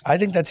 I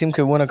think that team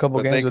could win a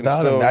couple games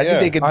without him. I think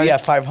they could be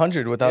at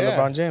 500 without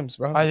LeBron James,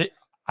 bro. I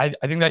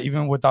think that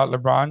even without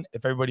LeBron,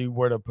 if everybody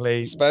were to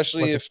play,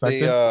 especially if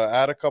they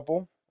add a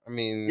couple. I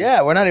mean,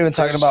 yeah, we're not even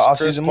talking about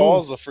offseason moves.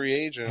 Paul's a free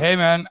agent. Hey,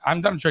 man, I'm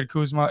done to trade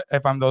Kuzma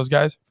if I'm those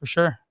guys for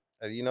sure.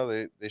 You know,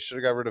 they should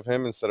have got rid of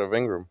him instead of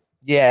Ingram.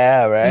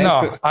 Yeah, right.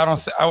 No, I don't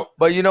say.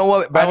 But you know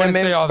what?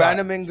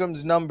 Brandon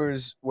Ingram's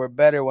numbers were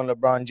better when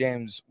LeBron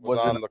James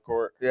was on the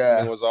court.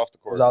 Yeah, he was off the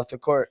court. Was off the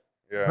court.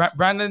 Yeah,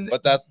 Brandon.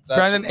 But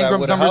Brandon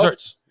Ingram's numbers are.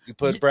 You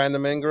put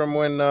Brandon Ingram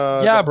when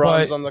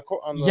LeBron's on the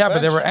court. But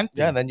they were empty.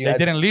 Yeah, then they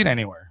didn't lead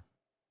anywhere.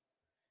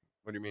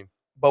 What do you mean?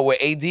 But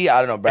with AD,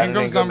 I don't know. Brandon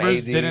Ingram's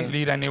numbers didn't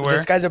lead anywhere.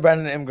 This guy's a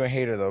Brandon Ingram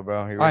hater, though,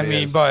 bro. He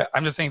really but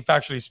I'm just saying,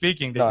 factually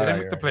speaking, they didn't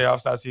make the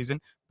playoffs that season.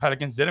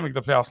 Pelicans didn't make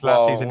the playoffs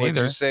last season would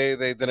either. you say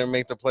they didn't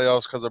make the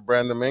playoffs because of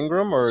Brandon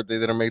Ingram, or they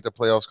didn't make the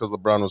playoffs because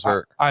LeBron was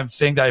hurt? I'm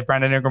saying that if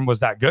Brandon Ingram was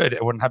that good,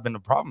 it wouldn't have been a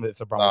problem if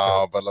LeBron was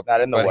hurt. but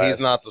Not in the but West.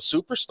 he's not the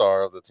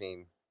superstar of the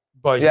team.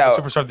 But he's Yeah.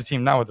 the superstar of the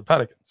team now with the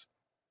Pelicans.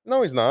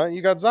 No, he's not.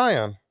 You got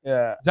Zion.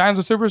 Yeah. Zion's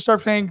a superstar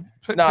playing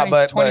Nah,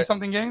 but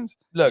 20-something games.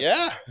 Look,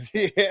 Yeah,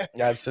 yeah,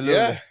 absolutely.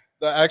 yeah.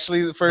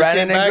 Actually, the first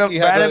Brandon game back, Ingram, he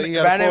had Brandon,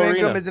 a Brandon full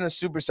Ingram arena. isn't a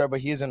superstar, but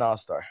he is an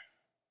all-star.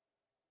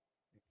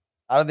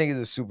 I don't think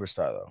he's a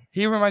superstar though.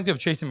 He reminds me of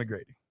Tracy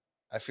McGrady.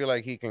 I feel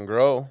like he can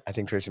grow. I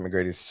think Tracy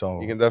McGrady is so.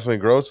 He can definitely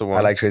grow to one.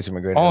 I like Tracy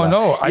McGrady. Oh a lot.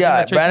 no, I Yeah,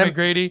 think that Tracy Brandon-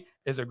 McGrady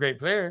is a great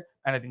player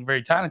and I think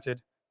very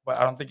talented, but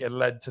I don't think it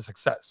led to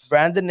success.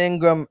 Brandon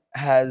Ingram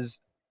has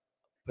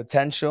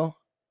potential.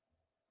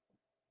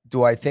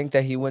 Do I think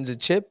that he wins a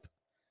chip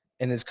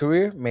in his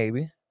career?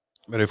 Maybe.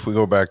 But if we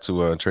go back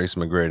to Tracy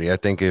McGrady, I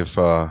think if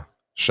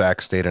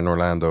Shaq stayed in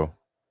Orlando,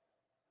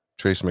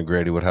 Tracy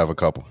McGrady would have a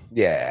couple.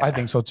 Yeah, I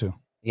think so too.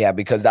 Yeah,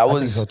 because that I think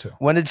was so, too.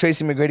 when did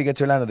Tracy McGrady get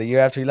to Orlando? The year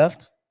after he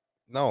left?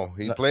 No,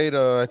 he played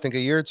I think a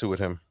year or two with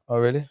him. Oh,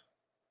 really?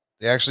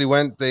 They actually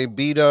went. They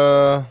beat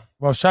Well,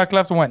 Shaq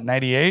left in what,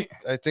 98?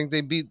 I think they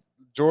beat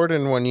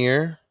Jordan one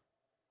year,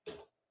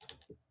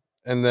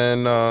 and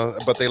then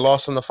but they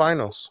lost in the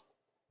finals.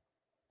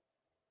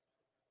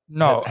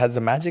 No, Has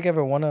the Magic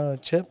ever won a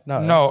chip?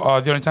 No. no.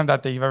 The only time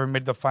that they've ever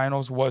made the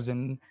finals was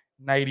in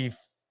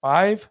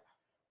 95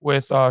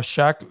 with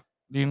Shaq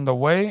leading the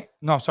way.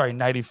 No, I'm sorry,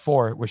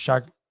 94 with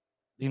Shaq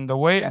leading the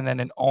way, and then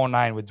in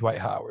 09 with Dwight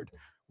Howard,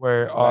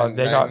 where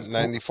they got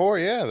 94.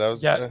 Yeah, that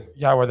was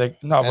yeah, where they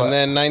no, but and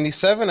then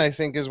 97, I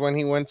think, is when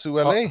he went to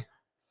LA.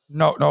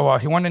 no,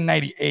 he won in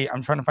 98.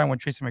 I'm trying to find when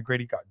Tracy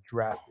McGrady got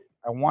drafted.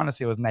 I want to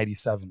say it was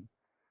 97,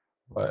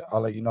 but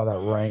I'll let you know that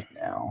right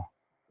now.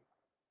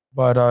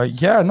 But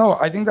yeah, no,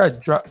 I think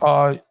that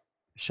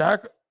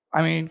Shaq.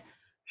 I mean,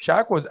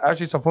 Shaq was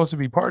actually supposed to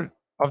be part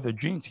of the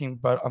Dream Team,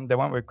 but they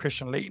went with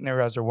Christian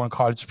Laettner as their one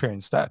college player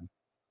instead.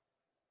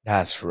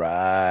 That's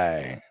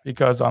right.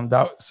 Because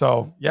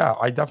so yeah,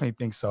 I definitely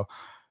think so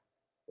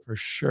for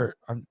sure.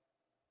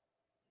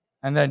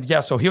 And then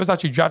yeah, so he was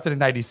actually drafted in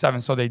 97,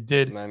 so they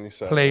did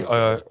 97, play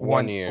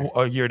one year.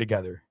 a year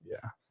together.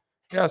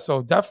 Yeah,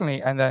 so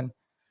definitely, and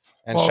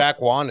Shaq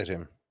wanted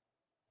him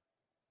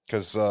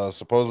because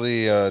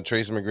supposedly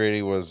Tracy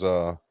McGrady was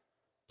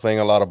playing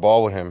a lot of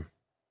ball with him,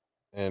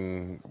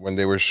 and when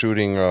they were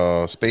shooting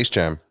Space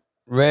Jam.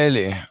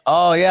 Really?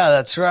 Oh yeah,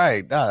 that's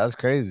right. That's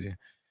crazy.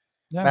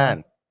 Yeah,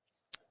 man.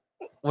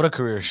 What a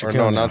career. Or Shaquille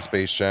no, O'Neal. not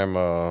Space Jam.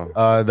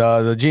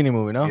 The Genie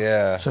movie, no?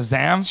 Yeah.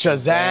 Shazam.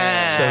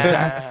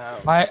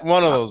 It's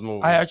one of those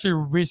movies. I actually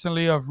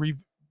recently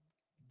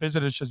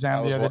revisited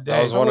Shazam the other day.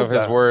 That was one of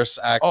his worst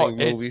acting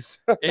it's, movies.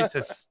 It's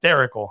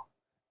hysterical.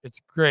 It's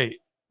great.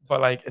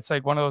 But like it's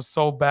like one of those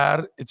so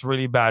bad, it's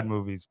really bad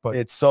movies. But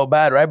it's so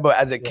bad, right? But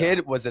as a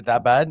kid, was it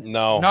that bad?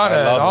 No, not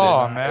at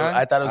all, it. man.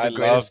 I thought it was the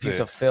greatest loved piece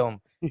it. of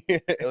film.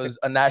 It was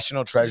a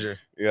national treasure.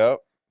 Yep.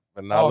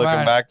 But now looking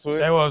man. back to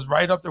it, It was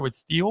right up there with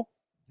Steel.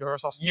 You ever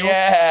saw Steel?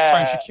 Yeah.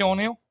 Starring Shaquille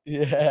O'Neal.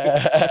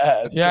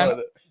 Yeah. Yeah.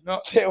 Dude, No,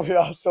 they were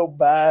all so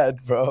bad,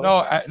 bro.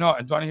 no. And do you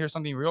want to hear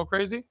something real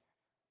crazy?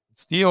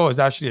 Steel is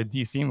actually a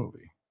DC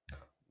movie.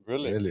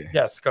 really.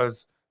 Yes,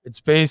 because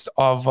it's based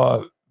off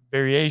a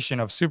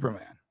variation of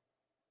Superman.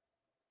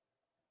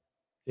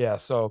 Yeah,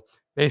 so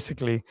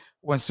basically,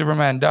 when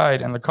Superman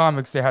died in the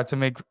comics, they had to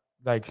make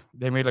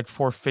they made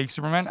 4 fake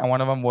Superman, and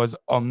one of them was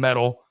a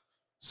metal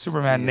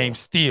Superman Steel. named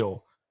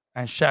Steel,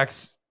 and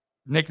Shaq's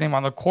nickname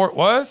on the court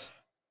was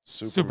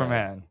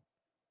Superman.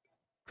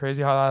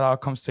 Crazy how that all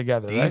comes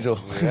together. Right? Diesel.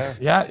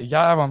 Yeah.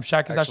 Yeah.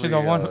 Shaq is actually the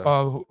Actually,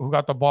 one who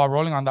got the ball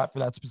rolling on that for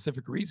that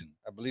specific reason.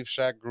 I believe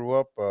Shaq grew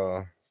up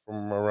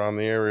from around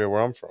the area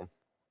where I'm from,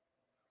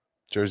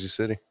 Jersey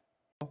City.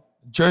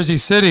 Jersey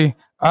City.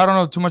 I don't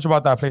know too much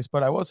about that place,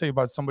 but I will tell you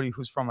about somebody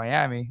who's from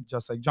Miami,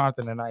 just like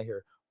Jonathan and I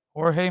here.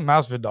 Jorge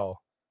Masvidal,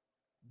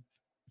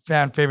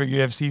 fan favorite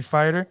UFC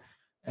fighter,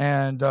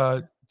 and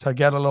to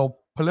get a little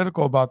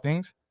political about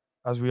things,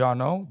 as we all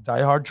know,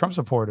 diehard Trump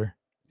supporter.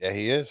 Yeah,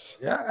 he is.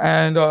 Yeah,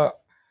 and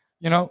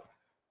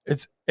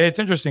it's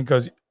interesting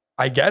because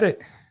I get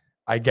it.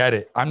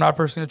 I'm not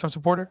personally a Trump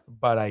supporter,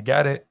 but I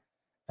get it,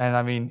 and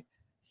I mean,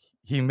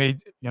 he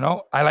made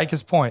I like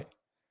his point.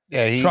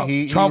 Yeah, Trump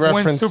wins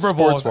referenced Super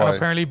Bowls, and sports-wise.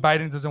 apparently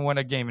Biden doesn't win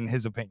a game, in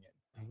his opinion.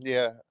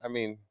 Yeah, I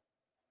mean,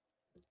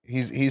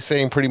 he's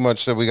saying pretty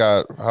much that we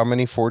got how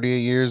many 48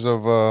 years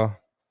of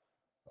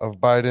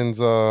Biden's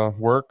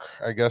work,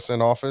 I guess,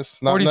 in office.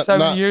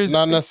 47 years,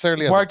 not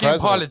necessarily as a working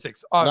president.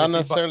 politics, Not obviously,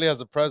 necessarily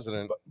as a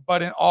president,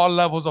 but in all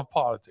levels of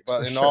politics. but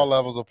for in sure. all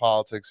levels of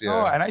politics. Yeah,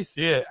 No, and I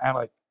see it,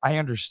 and I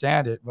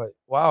understand it, but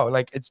wow,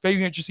 it's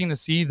very interesting to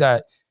see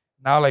that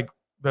now.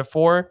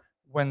 Before,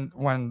 when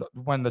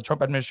the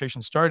Trump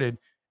administration started,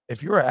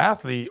 if you're an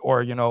athlete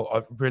or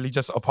really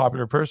just a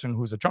popular person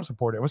who's a Trump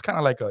supporter, it was kind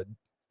of like a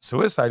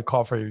suicide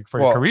call for your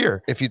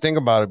career. If you think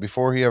about it,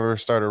 before he ever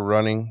started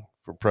running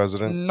for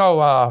president,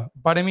 No,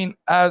 but I mean,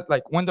 as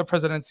when the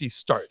presidency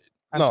started,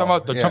 I'm talking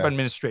about the Trump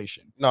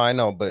administration. No, I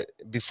know, but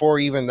before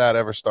even that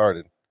ever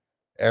started,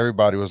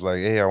 everybody was like,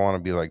 "Hey, I want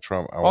to be like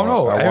Trump. I Oh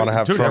no, want to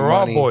have dude, Trump they were all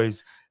money.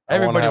 boys.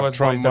 Everybody was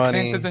Trump boys. money.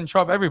 The Clintons and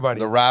Trump. Everybody.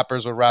 The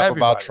rappers would rap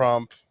Everybody. about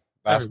Trump.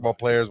 Basketball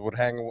players would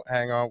hang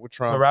out with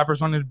Trump. The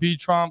rappers wanted to be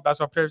Trump.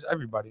 Basketball players.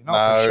 Everybody. No,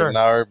 now, for sure.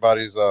 Now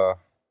everybody's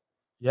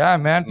yeah,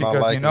 man. not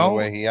Because liking the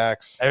way he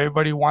acts.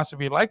 Everybody wants to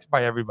be liked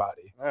by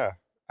everybody. Yeah.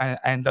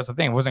 And that's the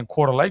thing. It wasn't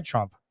cool to like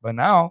Trump, but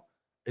now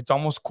it's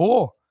almost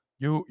cool.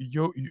 You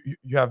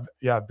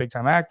have big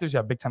time actors, you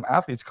have big time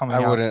athletes coming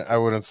out. I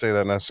wouldn't say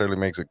that necessarily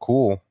makes it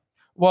cool.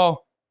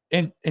 Well,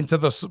 into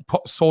the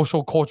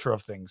social culture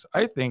of things,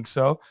 I think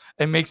so.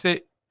 It makes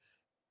it,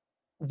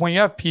 when you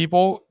have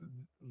people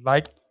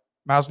like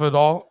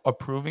Masvidal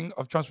approving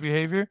of Trump's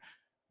behavior,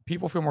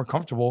 people feel more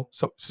comfortable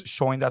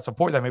showing that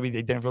support that maybe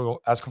they didn't feel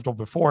as comfortable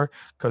before,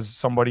 because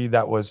somebody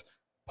that was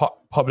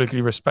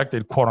publicly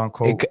respected, quote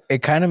unquote.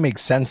 It kind of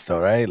makes sense though,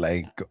 right?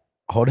 Like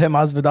Jorge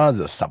Masvidal is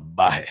a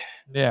salvaje.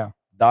 Yeah.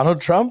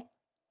 Donald Trump,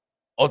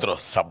 otro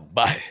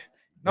salvaje.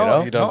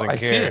 No, he doesn't care.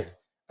 See it.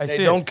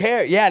 They don't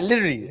care. Yeah,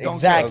 literally,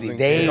 exactly.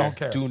 They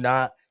do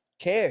not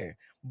care.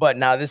 But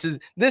now this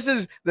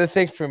is the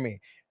thing for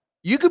me.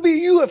 You could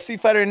be a UFC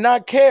fighter and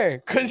not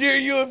care because you're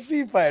a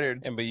UFC fighter.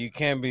 But you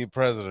can't be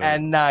president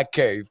and not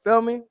care. You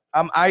feel me? Me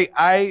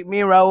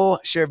and Raul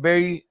share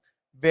very,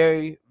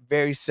 very,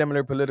 very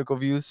similar political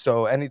views.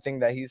 So anything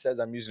that he says,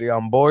 I'm usually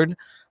on board.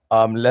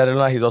 Let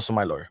alone he's also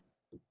my lawyer.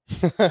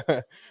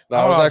 I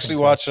was actually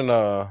watching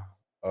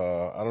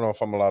I don't know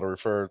if I'm allowed to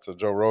refer to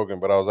Joe Rogan,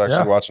 but I was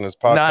actually watching his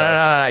podcast.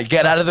 No.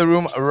 Get out of the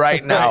room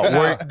right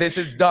now. This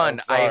is done.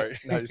 Sorry.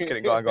 No, just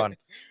kidding. Go on.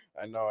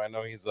 I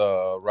know he's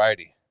a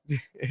righty.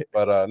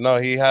 But no,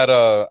 he had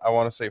I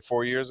want to say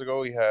 4 years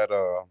ago, he had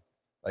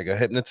like a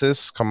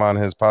hypnotist come on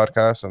his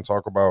podcast and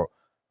talk about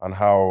on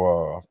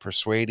how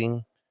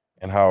persuading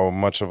and how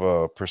much of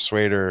a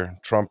persuader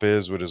Trump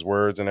is with his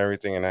words and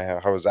everything, and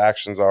how his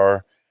actions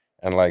are.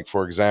 And like,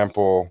 for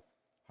example,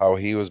 how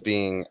he was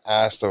being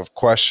asked a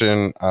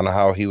question on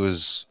how he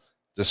was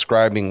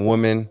describing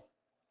women,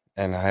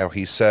 and how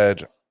he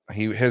said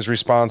his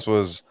response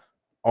was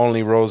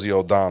only Rosie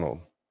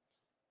O'Donnell.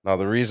 Now,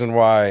 the reason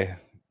why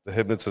the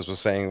hypnotist was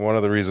saying, one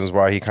of the reasons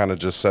why he kind of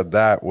just said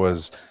that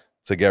was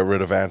to get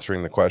rid of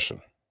answering the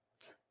question,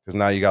 because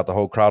now you got the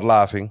whole crowd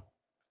laughing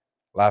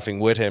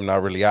with him,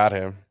 not really at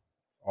him,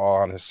 all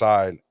on his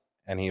side.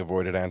 And he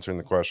avoided answering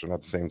the question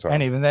at the same time.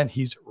 And even then,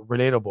 he's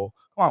relatable.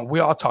 Come on, we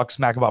all talk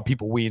smack about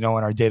people we know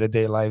in our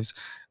day-to-day lives,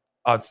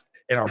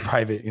 in our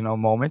private,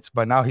 moments.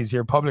 But now he's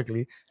here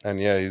publicly. And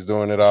yeah, he's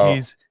doing it all.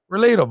 He's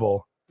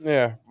relatable.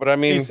 Yeah, but I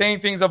mean, he's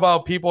saying things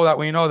about people that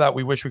we know that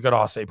we wish we could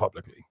all say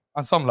publicly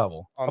on some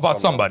level about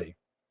somebody.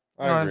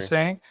 You know what I'm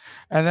saying?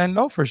 And then,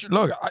 no, for sure.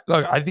 Look,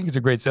 I think he's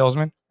a great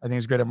salesman. I think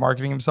he's great at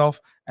marketing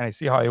himself, and I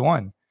see how he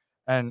won.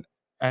 And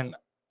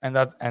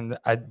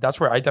that's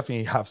where I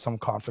definitely have some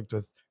conflict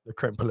with the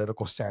current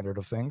political standard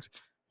of things,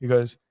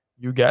 because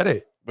you get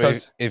it.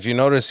 But if you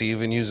notice, he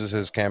even uses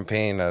his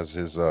campaign as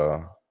his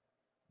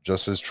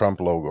just his Trump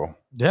logo.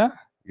 Yeah.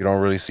 You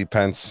don't really see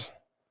Pence.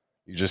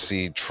 You just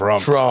see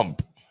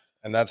Trump.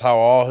 And that's how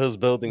all his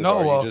buildings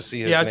are. You just see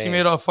his name. He actually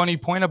made a funny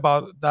point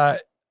about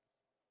that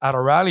at a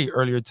rally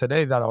earlier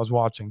today that I was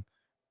watching.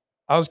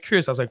 I was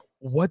curious. I was like,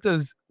 what do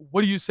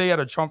you say at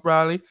a Trump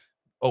rally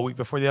a week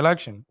before the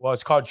election? Well,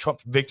 it's called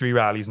Trump victory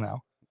rallies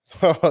now.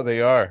 Oh,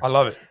 they are. I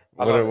love it.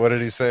 What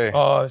did he say?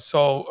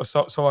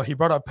 So he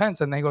brought up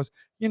Pence, and then he goes,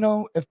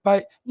 if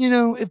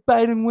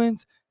Biden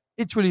wins,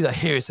 it's really the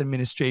Harris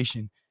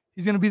administration.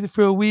 He's gonna be there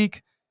for a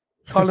week,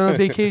 call it a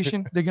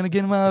vacation. They're gonna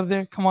get him out of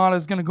there.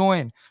 Kamala's gonna go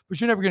in,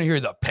 but you're never gonna hear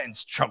the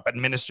Pence Trump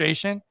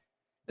administration.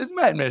 It's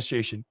my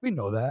administration. We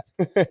know that.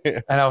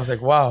 And I was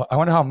like, wow. I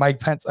wonder how Mike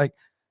Pence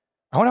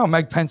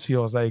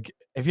feels. Like,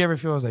 if he ever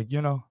feels like,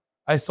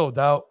 I sold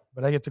out,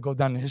 but I get to go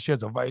down in history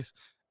as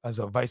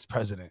a vice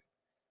president.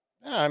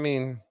 Yeah, I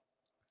mean,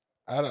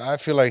 I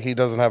feel like he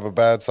doesn't have a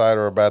bad side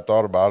or a bad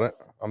thought about it.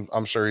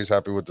 I'm sure he's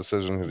happy with the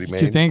decision that he made.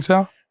 Do you think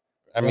so?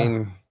 I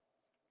mean,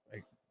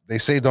 they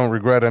say don't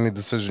regret any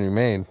decision you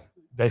made.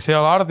 They say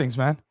a lot of things,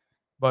 man.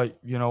 But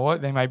you know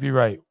what? They might be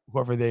right,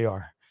 whoever they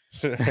are.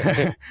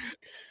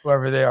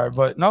 Whoever they are.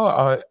 But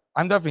no,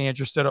 I'm definitely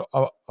interested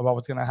about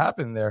what's going to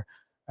happen there.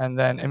 And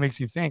then it makes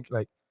you think,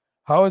 like,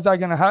 how is that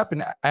going to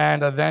happen?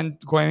 And then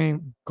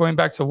going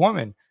back to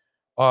women.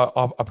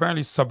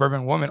 Apparently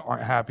suburban women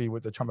aren't happy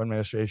with the Trump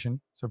administration.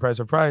 Surprise,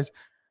 surprise.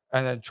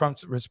 And then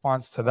Trump's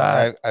response to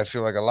that. I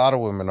feel like a lot of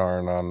women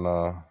aren't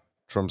on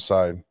Trump's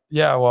side.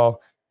 Yeah,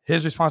 well,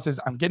 his response is,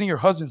 I'm getting your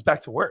husbands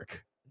back to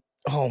work.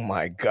 Oh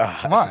my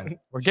God. Come on.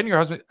 We're getting your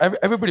husband.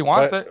 Everybody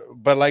wants it.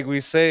 But like we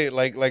say,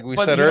 like we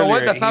said earlier,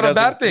 what? That's not a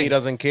bad thing. He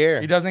doesn't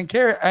care. He doesn't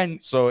care.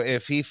 And so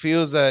if he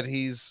feels that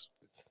it's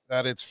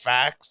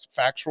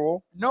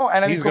factual, no,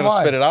 and he's gonna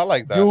spit it out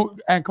like that.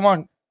 And come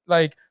on,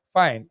 like,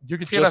 fine. You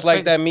can just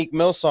like that Meek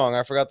Mill song.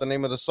 I forgot the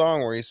name of the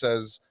song where he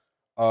says,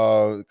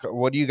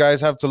 what do you guys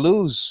have to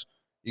lose?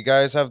 You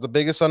guys have the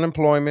biggest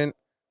unemployment,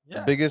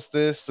 the biggest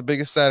this, the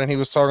biggest that. And he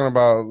was talking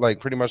about like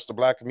pretty much the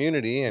black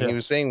community. And he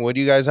was saying, what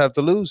do you guys have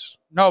to lose?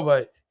 No,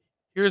 but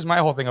here's my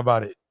whole thing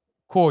about it.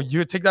 Cool.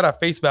 You take that at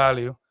face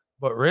value,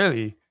 But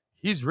really,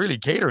 he's really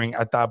catering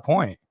at that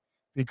point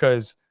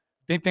because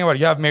think about it.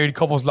 You have married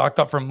couples locked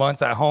up for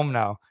months at home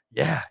now.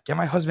 Yeah, get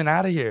my husband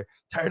out of here.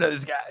 Tired of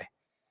this guy.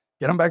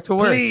 Get him back to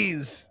work.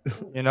 Please.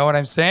 You know what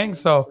I'm saying?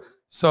 So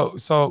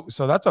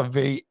that's a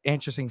very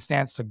interesting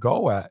stance to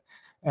go at.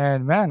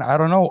 And man, I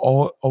don't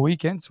know. A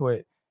week into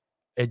it,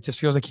 it just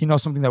feels like he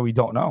knows something that we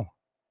don't know.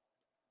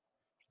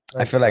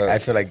 I feel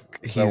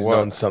like he's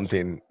known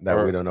something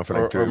that we don't know for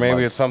like 3 months. Or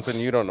maybe it's something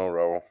you don't know,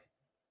 Raul.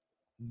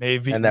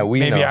 Maybe, and that we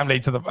maybe know. I'm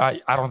late to the.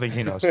 I don't think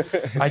he knows.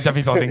 I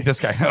definitely don't think this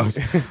guy knows.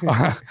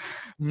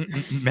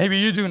 Maybe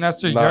you do,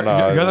 Nestor.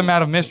 You're the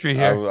man of mystery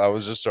here. I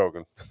was just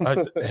joking.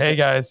 Hey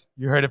guys,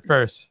 you heard it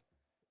first.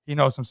 He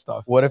knows some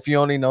stuff. What if you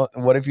only know?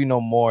 What if you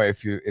know more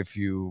if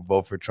you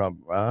vote for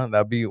Trump?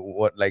 That'd be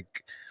what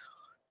like.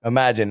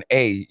 Imagine,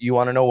 hey, you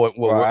want to know what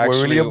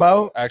we're really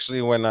about?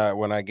 Actually, when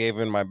I gave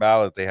in my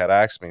ballot, they had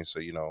asked me, so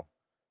you know.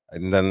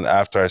 And then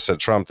after I said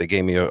Trump, they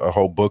gave me a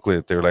whole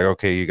booklet. They were like,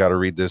 okay, you got to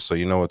read this so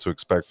you know what to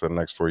expect for the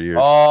next 4 years.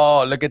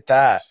 Oh, look at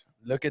that.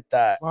 Look at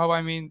that. Well,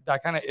 I mean,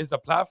 that kind of is a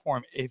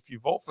platform. If you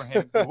vote for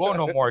him, you won't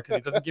know more because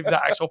he doesn't give you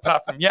the actual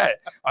platform yet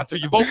until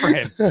you vote for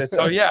him.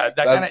 So, yeah,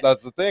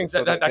 that's the thing.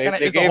 So that they kind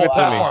of is gave the it whole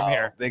to platform me.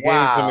 here. They gave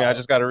it to me. I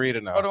just got to read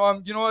it now.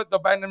 But you know what? The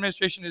Biden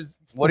administration is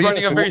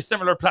running a very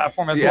similar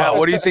platform as well. Yeah,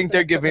 what do you think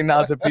they're giving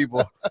out to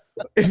people?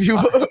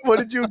 What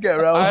did you get,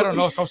 Raul? I don't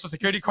know. Social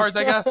security cards,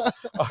 I guess.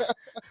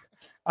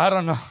 I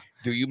don't know.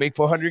 Do you make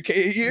 $400K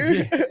a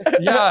year?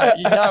 Yeah,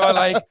 but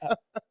like,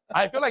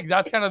 I feel like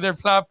that's kind of their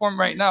platform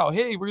right now.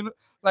 Hey, we're gonna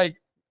like,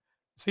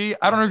 see,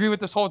 I don't agree with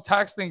this whole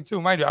tax thing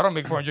too, mind you. I don't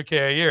make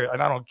 $400K a year,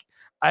 and I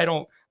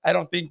don't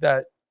think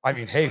that. I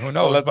mean, hey, who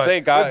knows? Well, let's say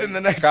within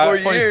the next 4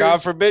 years,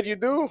 God forbid you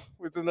do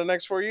within the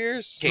next 4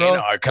 years.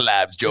 KNR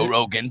collabs, Joe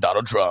Rogan,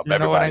 Donald Trump. You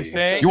know what I'm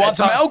saying? You want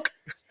some milk?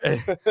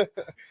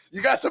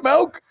 You got some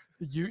milk?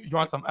 You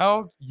want some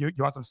elk? You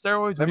want some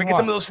steroids? Let me get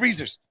some of those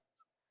freezers.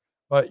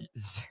 But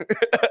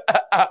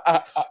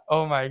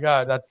oh my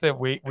God, that's it.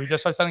 We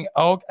just started selling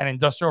elk and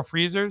industrial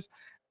freezers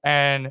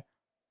and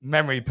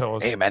memory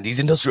pills. Hey man, these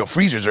industrial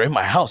freezers are in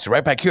my house. They're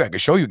right back here. I can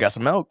show you. Got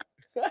some milk.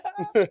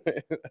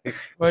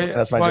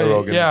 That's my Joe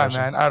Rogan. Yeah,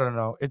 impression. man. I don't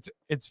know.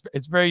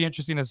 It's very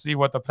interesting to see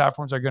what the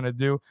platforms are going to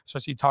do,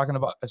 especially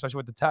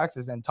with the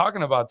taxes and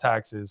talking about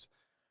taxes.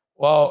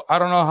 Well, I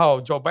don't know how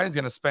Joe Biden's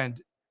going to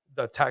spend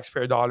the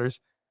taxpayer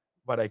dollars,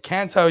 but I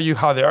can tell you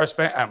how they are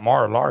spent at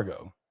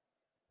Mar-a-Lago.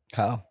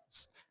 How?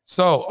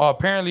 So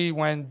apparently,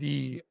 when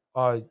the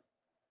I'm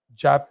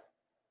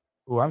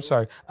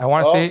sorry. I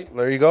want to say.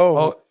 There you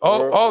go.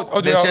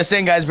 This just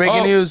in, guys.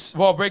 Breaking news.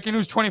 Well, breaking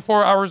news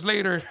 24 hours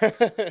later.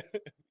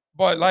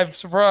 But live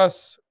for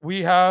us,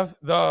 we have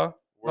the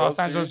Los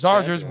Angeles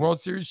Dodgers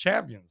World Series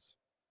champions.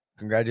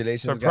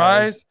 Congratulations,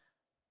 Surprise guys.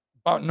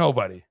 About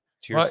nobody.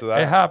 Cheers to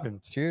that. It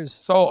happened. Cheers.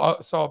 So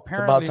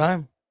apparently. It's about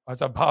time.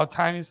 It's about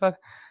time, you said?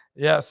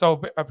 Yeah.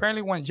 So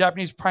apparently when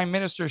Japanese Prime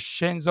Minister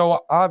Shinzo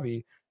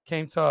Abe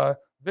came to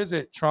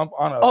visit Trump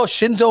on a... Oh,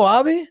 Shinzo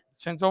Abe?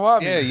 Shinzo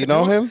Abe. Yeah, you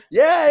know him?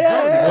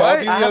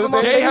 Yeah.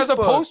 Jay has a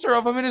poster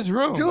of him in his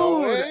room. Dude,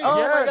 my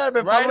God, I've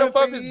been right following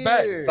above for his years.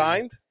 bed.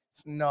 Signed?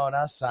 No,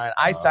 not signed.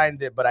 I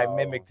signed it, but I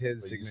mimicked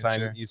his You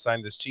signature.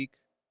 signed his cheek?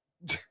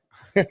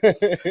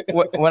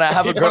 when I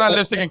have a girl, Put on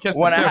lipstick and kiss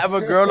when I him, too. have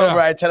a girl Yeah. over,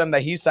 I tell him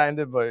that he signed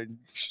it, but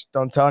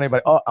don't tell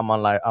anybody. Oh, I'm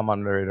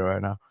on the radio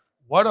right now.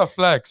 What a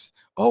flex.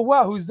 Oh,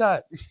 wow. Who's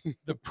that?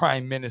 The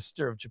Prime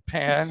Minister of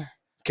Japan. In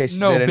case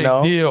you No didn't big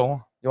know.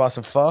 deal. You want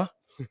some pho?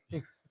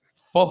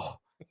 Pho.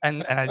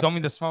 And I don't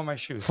mean to smell my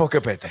shoes. Pho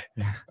capete.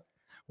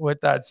 With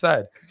that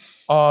said,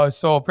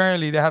 so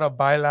apparently they had a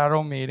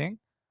bilateral meeting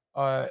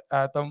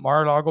at the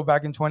Mar-a-Lago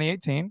back in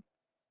 2018.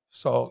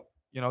 So,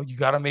 you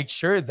got to make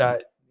sure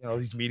that,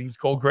 these meetings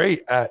go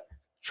great at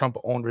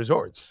Trump-owned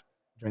resorts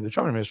during the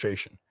Trump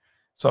administration.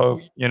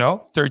 So,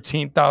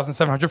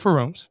 13,700 for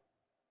rooms.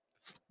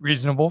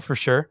 Reasonable for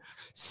sure.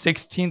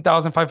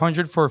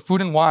 16,500 for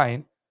food and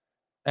wine.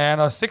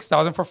 And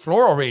 6,000 for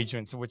floral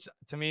arrangements, which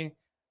to me,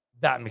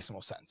 that makes the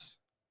most sense.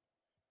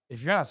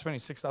 If you're not spending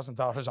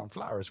 $6,000 on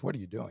flowers, what are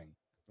you doing?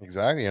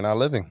 Exactly. You're not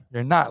living.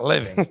 You're not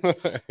living.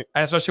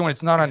 And especially when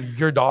it's not on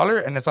your dollar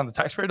and it's on the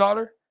taxpayer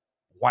dollar,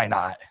 why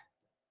not?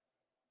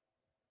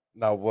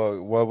 Now,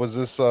 what was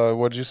this?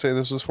 What did you say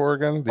this was for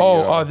again?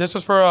 This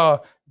was for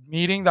a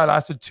meeting that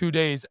lasted 2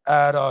 days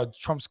at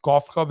Trump's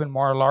golf club in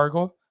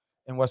Mar-a-Lago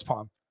in West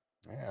Palm.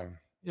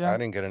 Yeah. I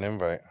didn't get an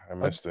invite. I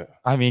missed it.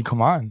 I mean,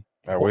 come on.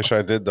 I wish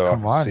I did, though.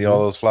 Come on, See all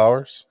those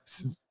flowers?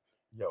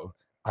 Yo,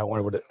 I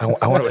wonder what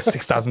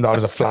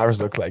 $6,000 of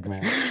flowers look like,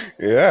 man.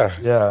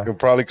 Yeah. It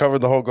probably covered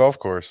the whole golf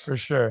course. For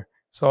sure.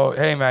 So,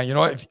 hey, man, you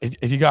know what?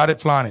 If you got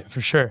it, flaunt it, for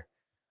sure.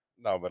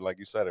 No, but like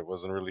you said, it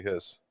wasn't really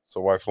his.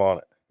 So why flaunt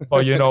it?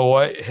 But you know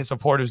what? His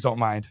supporters don't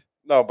mind.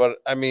 No, but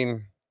I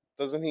mean,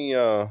 doesn't he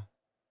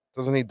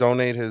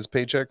donate his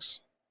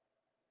paychecks?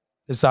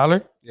 His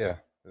salary? Yeah,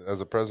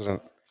 as a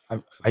president.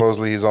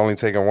 Supposedly he's only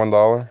taking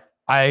 $1.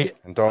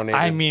 And donated.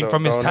 I mean,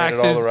 from his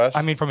taxes. All the rest.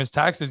 I mean, from his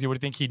taxes, you would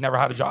think he'd never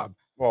had a job.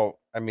 Well,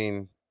 I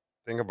mean,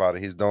 think about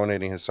it. He's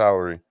donating his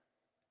salary.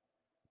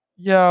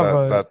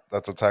 Yeah,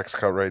 that's a tax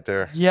cut right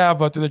there. Yeah,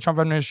 but through the Trump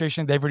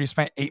administration, they've already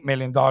spent $8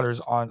 million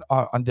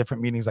on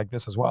different meetings like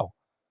this as well.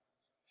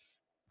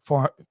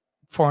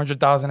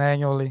 400,000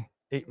 annually,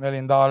 $8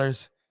 million.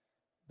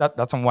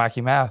 That's some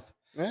wacky math.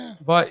 Yeah.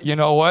 But you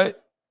know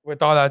what?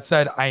 With all that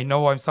said, I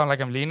know I sound like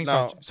I'm leaning,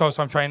 No. so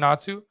I'm trying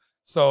not to.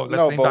 So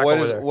let's lean back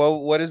over there.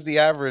 What is the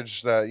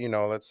average that,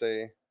 let's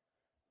say,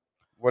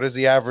 what is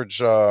the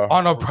average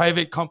on a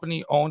private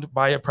company owned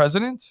by a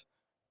president?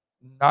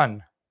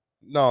 None.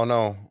 No,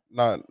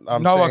 not.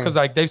 Because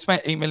like they've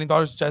spent $8 million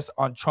just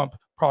on Trump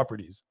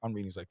properties on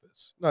meetings like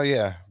this. No,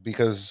 yeah,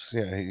 because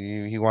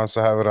he wants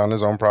to have it on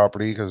his own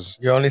property because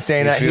you're only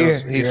saying that here.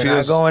 He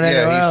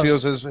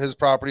feels his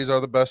properties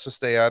are the best to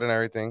stay at and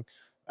everything.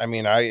 I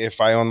mean,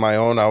 if I own my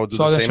own, I would do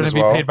the same as well. So they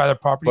shouldn't be paid by the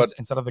properties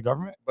instead of the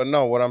government? But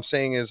no, what I'm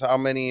saying is how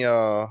many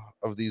of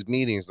these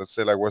meetings, let's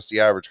say, like, what's the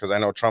average? Because I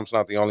know Trump's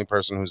not the only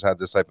person who's had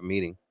this type of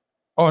meeting.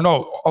 Oh,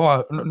 no.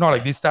 No,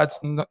 like these stats,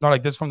 not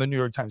like this from the New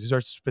York Times. These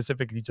are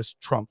specifically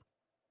just Trump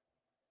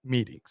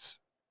meetings.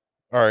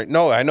 All right.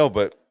 No, I know,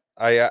 but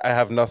I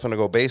have nothing to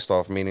go based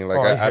off, meaning like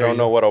I don't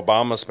know what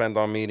Obama spent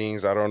on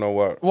meetings. I don't know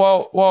what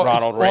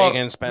Ronald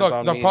Reagan spent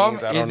on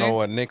meetings. I don't know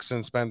what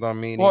Nixon spent on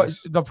meetings. Well,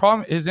 the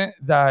problem isn't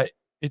that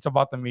it's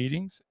about the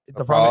meetings.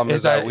 The problem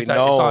is that it's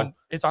on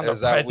the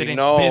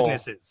president's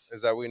businesses.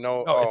 Is that we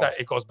know? No, it's that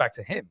it goes back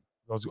to him.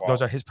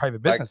 Those are his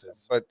private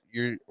businesses. But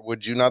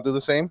would you not do the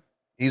same?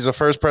 He's the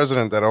first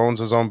president that owns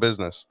his own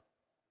business.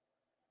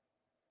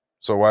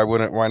 So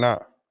why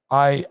not?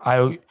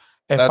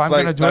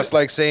 That's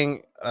like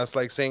saying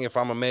if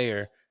I'm a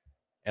mayor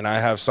and I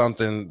have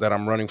something that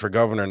I'm running for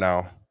governor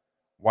now,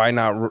 why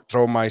not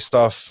throw my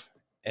stuff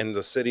in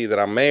the city that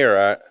I'm mayor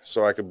at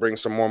so I could bring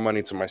some more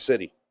money to my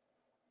city?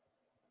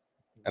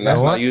 And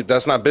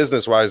that's not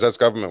business wise, that's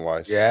government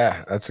wise.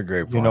 Yeah, that's a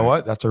great point. You know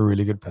what? That's a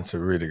really good point. That's a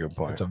really good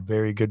point. That's a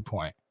very good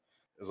point.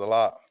 There's a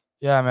lot.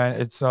 Yeah, man,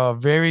 it's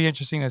very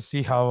interesting to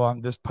see how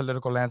this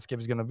political landscape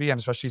is going to be, and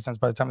especially since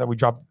by the time that we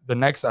drop the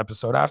next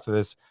episode after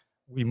this,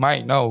 we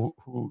might know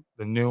who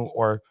the new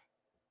or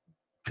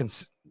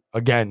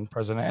again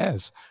president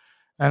is.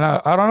 And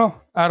I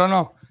don't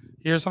know.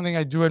 Here's something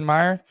I do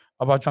admire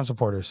about Trump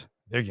supporters: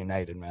 they're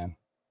united, man.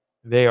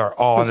 They are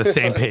all on the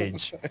same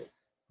page.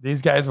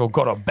 These guys will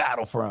go to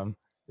battle for him.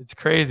 It's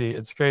crazy.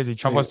 It's crazy.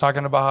 Trump was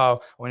talking about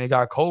how when he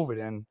got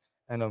COVID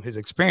and his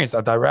experience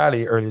at that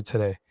rally earlier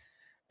today.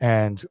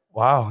 And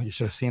wow, you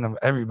should have seen him,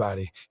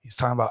 everybody. He's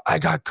talking about, I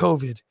got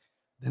COVID.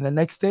 Then the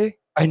next day,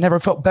 I never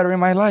felt better in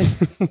my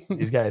life.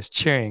 These guys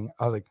cheering.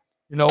 I was like,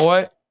 you know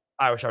what?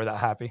 I wish I were that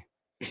happy.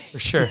 For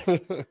sure.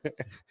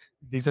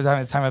 These guys are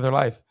having the time of their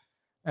life.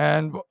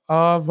 And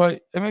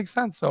but it makes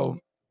sense. So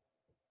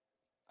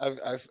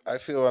I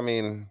feel, I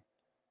mean,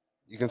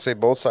 you can say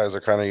both sides are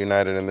kind of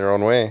united in their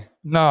own way.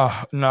 No,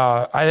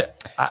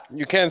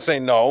 you can't say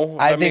no.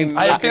 I think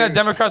that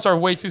Democrats are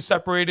way too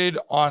separated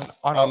on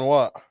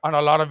what? On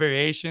a lot of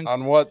variations.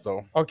 On what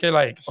though? Okay,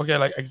 like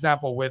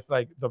example with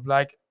the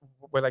Black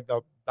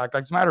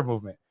Lives Matter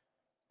movement.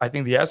 I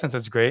think the essence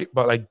is great,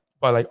 but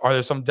are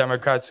there some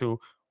Democrats who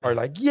are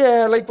like,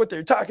 yeah, like what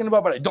they're talking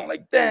about, but I don't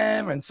like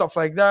them and stuff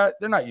like that?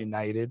 They're not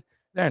united.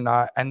 They're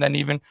not. And then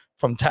even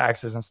from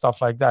taxes and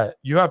stuff like that,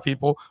 you have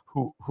people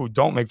who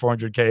don't make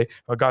 400K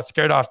but got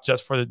scared off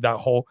just for that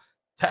whole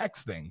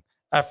tax thing.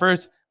 At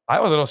first, I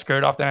was a little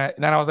scared off. Then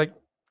I was like,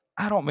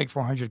 I don't make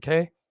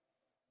 400K.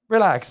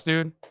 Relax,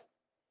 dude.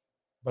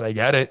 But I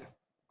get it.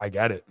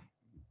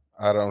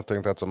 I don't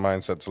think that's a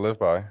mindset to live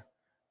by.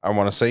 I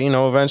want to say,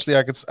 eventually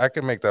I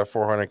could make that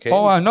 400K.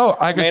 Oh, I know.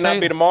 I could say, may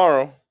not be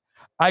tomorrow.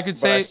 I could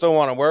say, but I still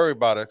want to worry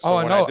about it. So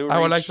I know. I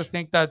would like to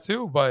think that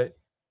too, but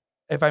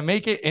if I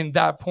make it in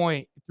that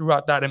point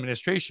throughout that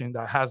administration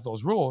that has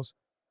those rules,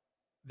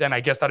 then I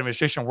guess that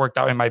administration worked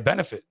out in my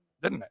benefit,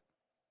 didn't it?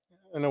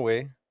 In a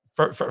way.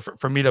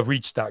 For me to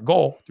reach that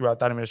goal throughout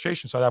that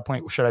administration. So at that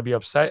point, should I be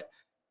upset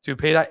to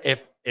pay that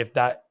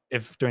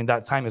if during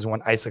that time is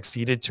when I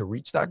succeeded to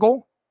reach that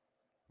goal?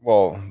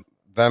 Well,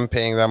 them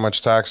paying that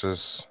much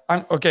taxes.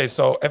 Okay,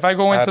 so if I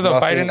go into the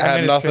Biden administration,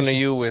 had nothing to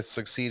do with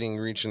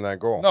reaching that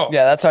goal. No.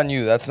 Yeah, that's on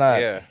you. That's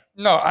not. Yeah.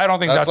 No, I don't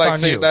think that's like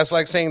on you. That's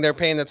like saying they're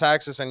paying the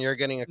taxes and you're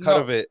getting a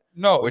cut of it.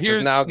 No, which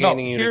is now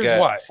gaining you to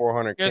get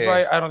 400K. Here's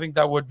why I don't think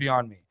that would be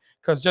on me.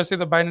 Because just say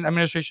the Biden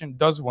administration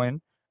does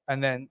win,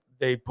 and then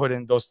they put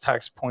in those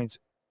tax points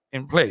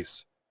in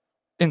place,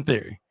 in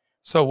theory.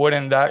 So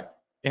wouldn't that,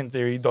 in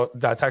theory,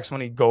 that tax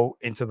money go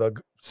into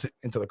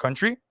the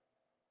country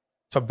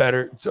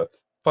to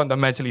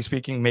fundamentally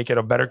speaking, make it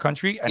a better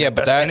country? And yeah,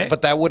 but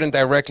that wouldn't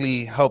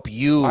directly help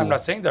you. I'm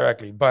not saying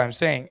directly, but I'm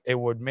saying it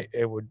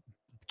would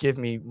give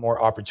me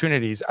more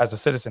opportunities as a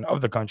citizen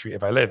of the country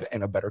if I live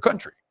in a better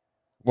country.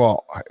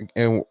 Well,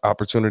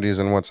 opportunities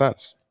in what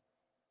sense?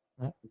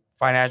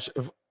 Financial,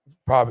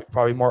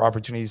 probably more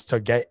opportunities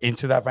to get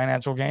into that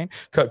financial gain,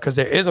 because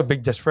there is a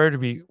big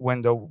disparity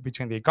window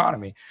between the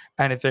economy.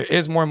 And if there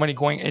is more money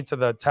going into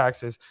the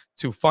taxes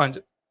to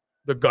fund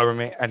the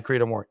government and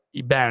create a more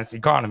balanced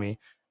economy,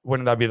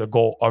 wouldn't that be the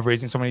goal of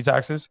raising so many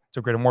taxes,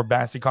 to create a more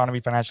balanced economy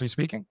financially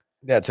speaking?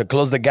 Yeah, to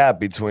close the gap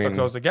between. To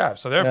close the gap.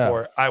 So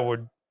therefore, I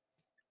would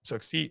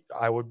succeed.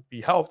 I would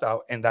be helped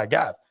out in that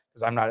gap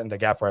because I'm not in the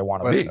gap where I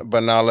want to be.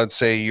 But now let's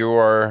say you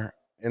are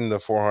in the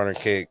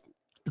 400K.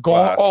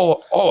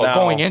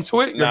 Going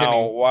into it,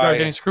 you're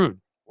getting screwed.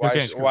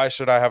 Why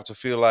should I have to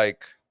feel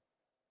like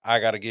I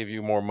got to give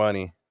you more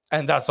money?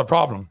 And that's the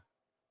problem.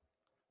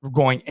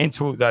 Going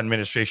into the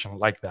administration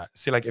like that.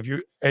 See, like if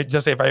you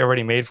just say if I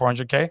already made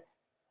 400K,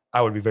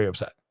 I would be very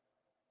upset.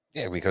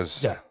 Yeah,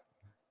 because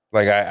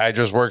like I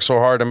just worked so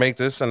hard to make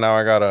this, and now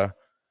I gotta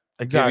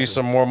give you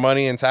some more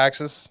money in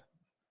taxes.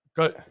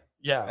 Good.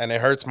 Yeah. And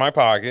it hurts my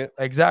pocket.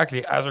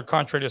 Exactly. As a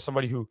contrary to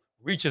somebody who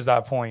reaches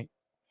that point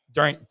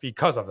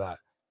because of that.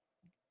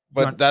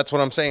 But that's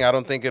what I'm saying. I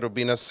don't think it'll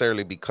be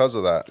necessarily because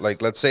of that.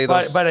 Like, let's say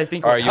but I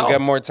think all right, you'll get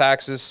more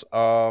taxes.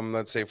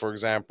 Let's say, for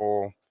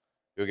example,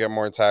 you'll get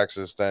more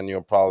taxes, then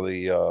you'll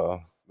probably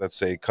let's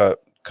say cut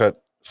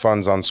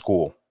funds on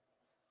school.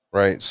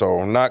 Right.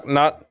 So not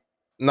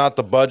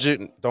the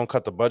budget. Don't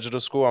cut the budget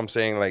of school. I'm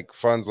saying like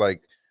funds,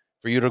 like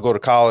for you to go to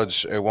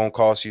college, it won't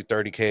cost you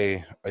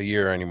 $30K a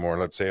year anymore.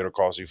 Let's say it'll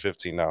cost you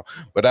 15 now.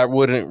 But that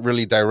wouldn't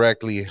really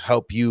directly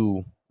help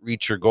you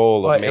reach your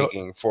goal of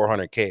making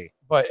 400K.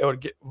 But it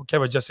would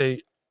but just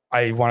say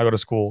I want to go to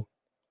school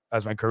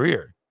as my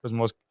career, because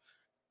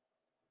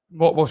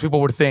most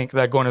people would think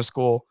that going to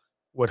school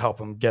would help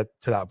them get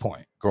to that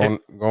point. Going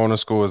to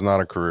school is not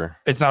a career.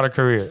 It's not a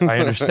career. I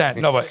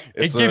understand. No, but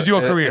it gives you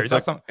a career.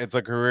 It's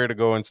a career to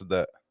go into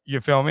debt.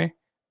 You feel me?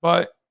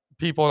 But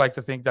people like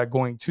to think that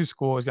going to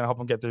school is going to help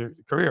them get their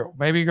career.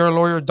 Maybe you're a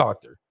lawyer or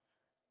doctor.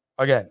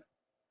 Again,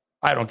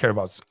 I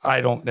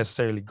don't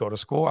necessarily go to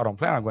school. I don't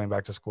plan on going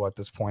back to school at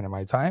this point in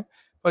my time.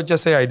 But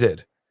just say I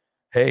did.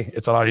 Hey,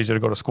 it's a lot easier to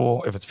go to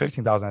school if it's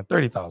 15,000 and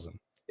 30,000.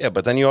 Yeah,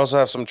 but then you also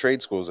have some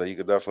trade schools that you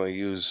could definitely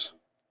use.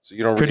 So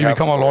you don't. Could you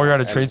become a lawyer at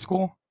a trade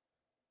school?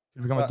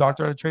 Could you become a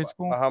doctor at a trade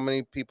school? How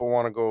many people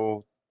want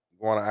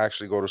to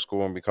actually go to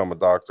school and become a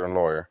doctor and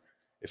lawyer?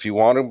 If you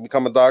want to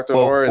become a doctor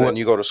and lawyer, then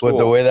you go to school. With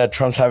the way that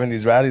Trump's having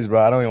these rallies,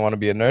 bro, I don't even want to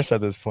be a nurse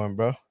at this point,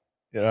 bro.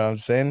 You know what I'm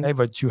saying? Hey,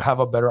 but you have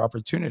a better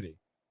opportunity.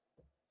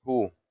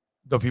 Who?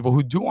 The people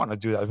who do want to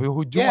do that. People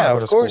who do want to go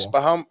to school. Yeah, of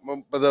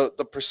course. But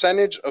the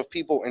percentage of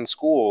people in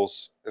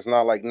schools is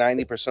not like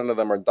 90% of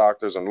them are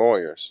doctors and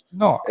lawyers.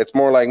 No. It's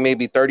more like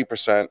maybe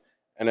 30%.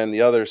 And then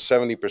the other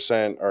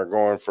 70% are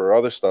going for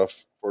other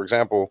stuff. For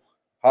example,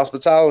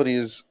 hospitality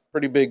is a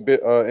pretty big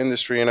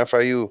industry in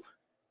FIU.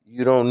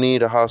 You don't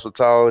need a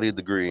hospitality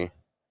degree.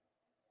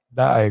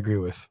 That I agree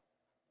with.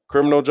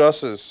 Criminal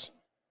justice.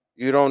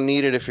 You don't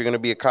need it if you're going to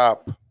be a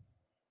cop.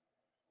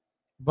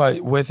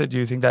 But with it, do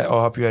you think that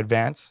will help you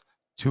advance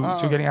to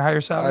getting a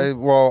higher salary?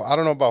 I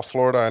don't know about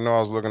Florida. I know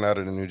I was looking at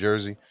it in New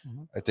Jersey.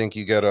 Mm-hmm. I think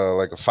you get a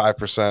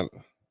 5%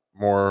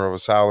 more of a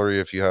salary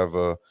if you have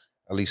at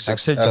least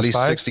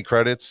 60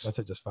 credits. That's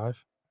it, just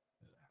 5.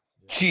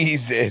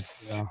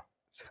 Jesus. Yeah.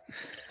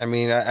 I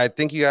mean, I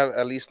think you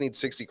at least need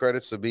 60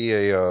 credits to be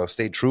a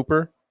state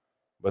trooper,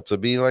 but to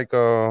be like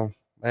a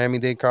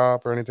Miami-Dade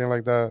cop or anything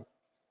like that,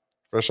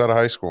 fresh out of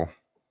high school.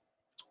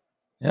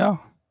 Yeah.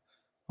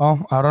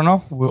 Well, I don't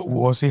know.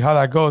 We'll see how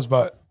that goes.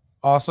 But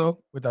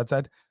also, with that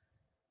said,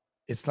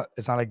 it's not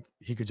like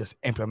he could just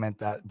implement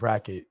that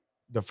bracket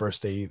the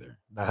first day either.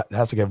 That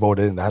has to get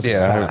voted in. That has to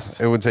get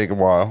passed. It would take a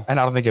while. And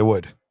I don't think it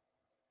would.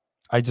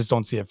 I just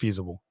don't see it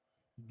feasible.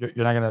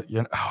 You're not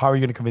gonna. How are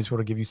you gonna convince people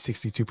to give you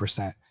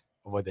 62%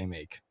 of what they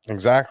make?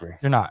 Exactly.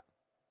 You're not.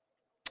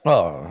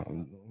 Oh,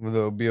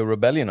 there'll be a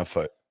rebellion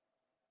afoot.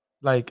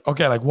 Like,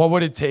 okay, like what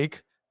would it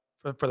take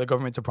for the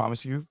government to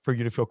promise you for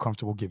you to feel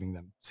comfortable giving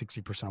them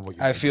 60% of what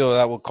you? I feel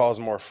that would cause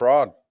more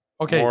fraud.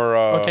 Okay. More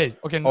okay.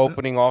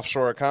 Opening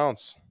offshore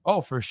accounts.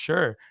 Oh, for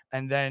sure.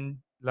 And then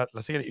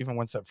let's take it even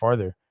one step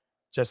farther.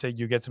 Just say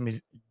you'll get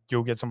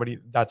somebody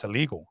that's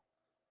illegal.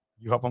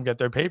 You help them get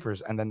their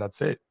papers, and then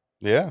that's it.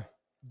 Yeah.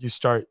 You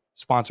start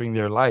sponsoring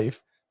their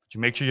life, but you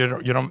make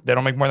sure they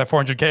don't make more than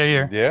 400K a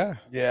year. Yeah.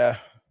 Yeah.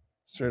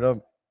 Straight up.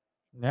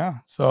 Yeah.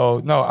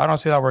 So no, I don't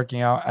see that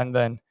working out. And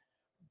then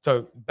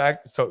so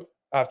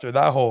after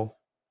that whole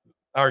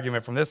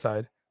argument from this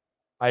side,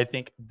 I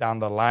think down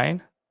the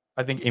line,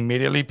 I think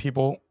immediately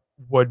people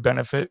would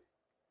benefit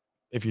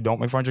if you don't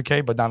make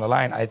 400K, but down the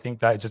line, I think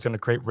that it's just going to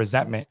create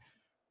resentment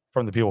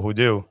from the people who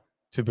do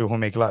to people who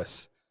make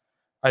less.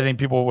 I think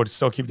people would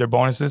still keep their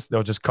bonuses.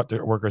 They'll just cut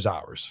their workers'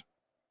 hours.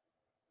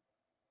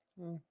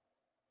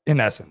 In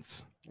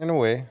essence. In a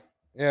way.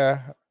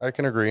 Yeah, I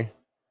can agree.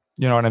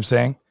 You know what I'm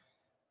saying?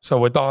 So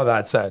with all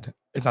that said,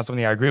 it's not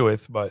something I agree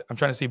with, but I'm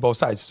trying to see both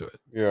sides to it.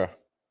 Yeah.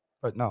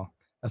 But no,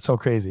 that's so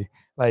crazy.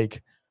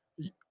 Like,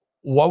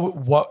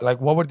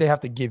 what would they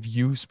have to give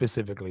you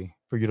specifically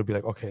for you to be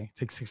like, okay,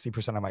 take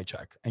 60% of my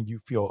check, and you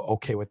feel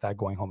okay with that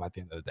going home at the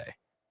end of the day?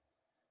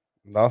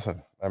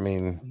 Nothing. I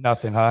mean,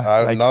 nothing,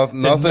 huh?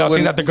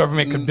 Nothing that the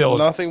government could build.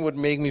 Nothing would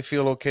make me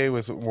feel okay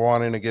with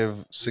wanting to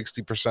give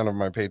 60% of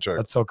my paycheck.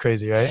 That's so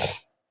crazy, right?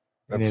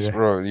 That's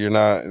bro. You're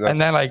not.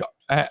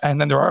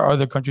 And then there are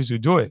other countries who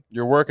do it.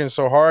 You're working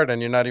so hard,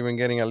 and you're not even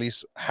getting at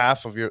least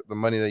half of the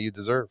money that you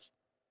deserve.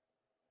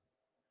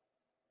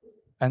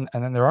 And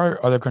then there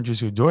are other countries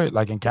who do it.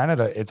 Like in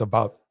Canada, it's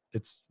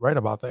right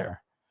about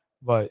there.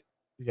 But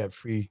you get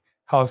free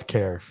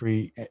healthcare,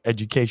 free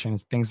education,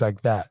 things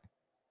like that.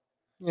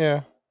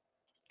 Yeah.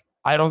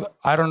 I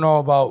don't know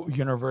about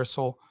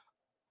universal.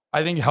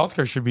 I think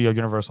healthcare should be a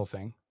universal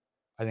thing.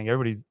 I think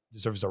everybody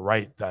deserves the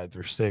right that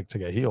they're sick to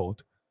get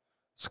healed.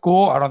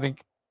 School, I don't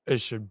think it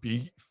should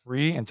be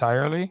free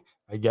entirely.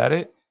 I get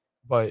it.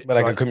 But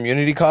like a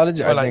community college?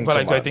 Do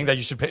I think that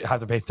you should have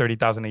to pay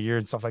 $30,000 a year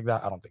and stuff like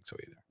that? I don't think so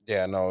either.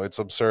 Yeah, no, it's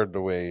absurd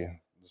the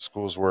way the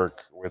schools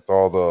work with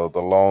all the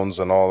loans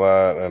and all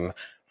that and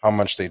how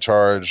much they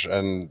charge.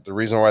 And the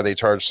reason why they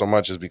charge so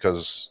much is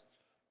because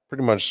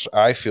pretty much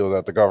I feel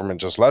that the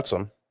government just lets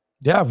them.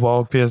 Yeah,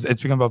 well, because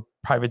it's become a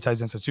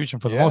privatized institution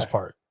for the most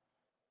part.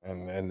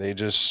 And they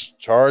just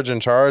charge,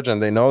 and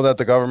they know that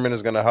the government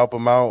is going to help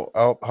them out,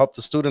 help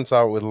the students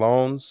out with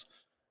loans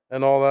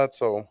and all that.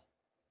 So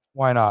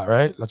why not,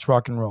 right? Let's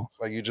rock and roll. It's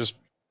like you just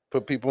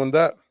put people in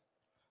debt.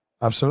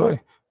 Absolutely.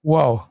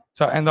 Well,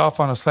 to end off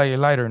on a slightly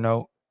lighter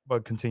note,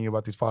 but continue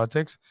about these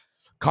politics,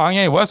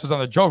 Kanye West was on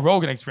the Joe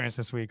Rogan Experience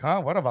this week,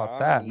 huh? What about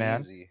that,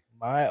 man?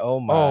 My. Oh,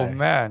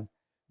 man.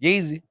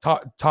 Yeezy.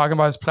 Talking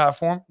about his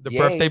platform, the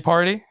birthday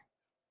party.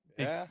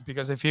 Yeah.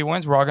 Because if he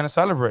wins, we're all going to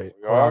celebrate.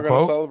 We're all going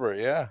to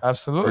celebrate, yeah.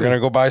 Absolutely. We're going to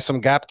go buy some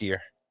Gap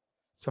gear.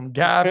 Some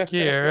Gap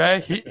gear,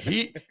 right?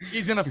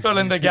 He's going to fill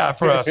in the gap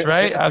for us,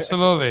 right?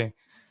 Absolutely.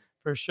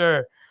 For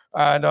sure.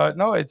 And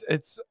no,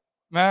 it's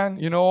man,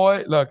 you know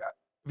what? Look,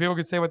 people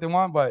can say what they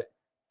want, but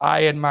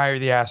I admire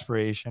the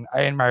aspiration.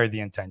 I admire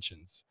the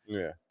intentions.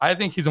 Yeah. I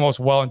think he's the most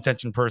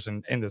well-intentioned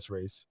person in this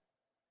race.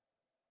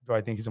 Do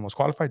I think he's the most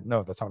qualified?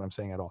 No, that's not what I'm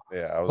saying at all.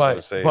 Yeah, I was going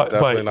to say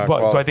definitely not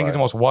qualified. Do I think he's the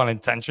most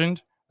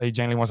well-intentioned? He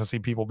genuinely wants to see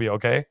people be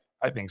okay.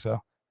 I think so,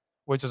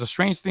 which is a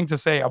strange thing to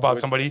say about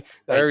somebody.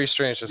 Very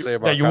strange to say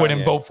about that you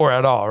wouldn't vote for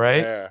at all,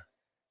 right? Yeah.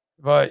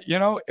 But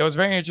it was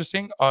very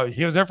interesting.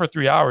 He was there for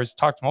 3 hours,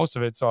 talked most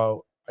of it,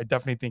 so I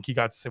definitely think he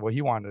got to say what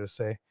he wanted to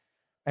say.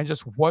 And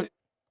just what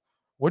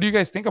do you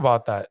guys think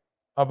about that?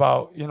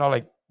 About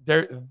like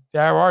there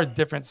are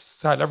different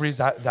celebrities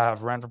that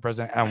have ran for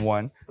president and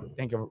won.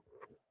 Think of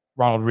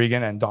Ronald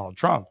Reagan and Donald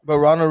Trump. But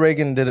Ronald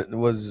Reagan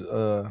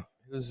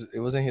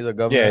wasn't he the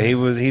governor? Yeah,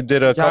 he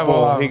did a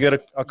couple. He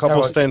did a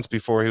couple stints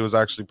before he was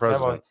actually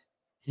president.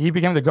 He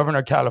became the governor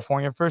of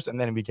California first, and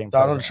then he became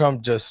Donald president.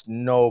 Trump. Just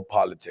no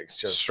politics,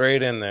 just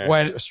straight in there.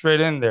 Went straight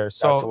in there.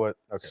 So that's what.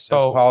 Okay. So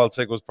his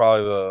politic was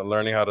probably the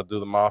learning how to do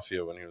the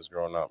mafia when he was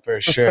growing up.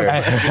 For sure,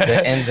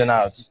 the ins and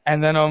outs.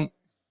 And then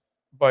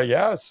but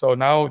yeah, so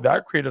now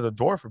that created a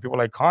door for people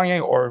like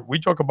Kanye, or we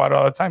joke about it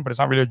all the time, but it's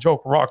not really a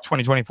joke. Rock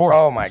 2024.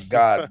 Oh my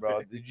God,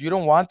 bro. You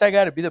don't want that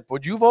guy to be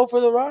would you vote for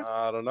The Rock?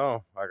 I don't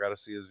know. I got to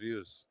see his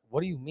views. What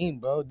do you mean,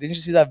 bro? Didn't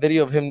you see that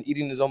video of him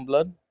eating his own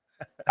blood?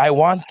 I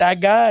want that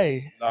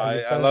guy. No,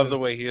 I love the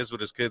way he is with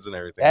his kids and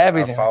everything.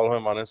 Everything. I follow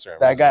him on Instagram.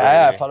 That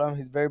guy, I follow him.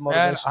 He's very motivational.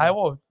 Man, I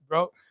will,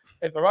 bro.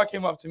 If The Rock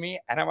came up to me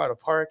and I'm at a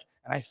park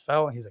and I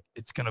fell and he's like,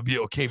 "It's gonna be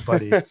okay,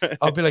 buddy,"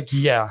 I'll be like,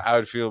 "Yeah." I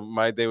would feel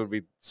my day would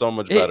be so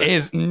much better. It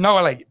is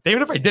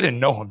even if I didn't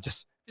know him,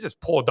 he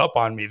just pulled up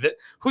on me.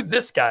 Who's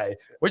this guy?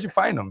 Where'd you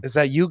find him? Is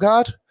that you,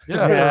 God?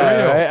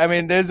 Yeah, right? I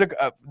mean, there's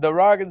The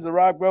Rock is The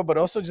Rock, bro, but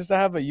also just to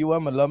have a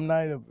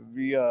alumni to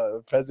be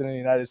president of the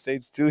United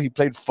States too. He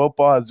played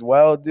football as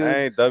well, dude.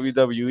 Hey,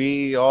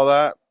 WWE, all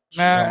that.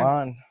 Man, come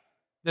on.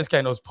 This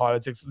guy knows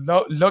politics.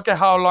 Look at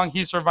how long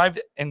he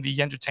survived in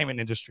the entertainment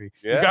industry.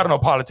 Yeah. You got to know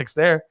politics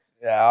there.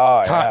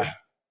 Yeah,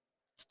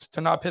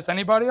 to not piss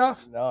anybody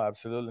off. No,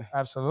 absolutely.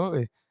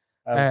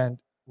 And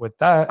with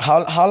that,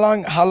 how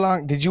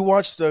long did you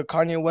watch the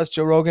Kanye West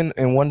Joe Rogan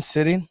in one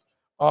sitting?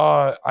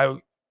 I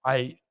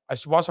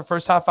watched the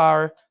first half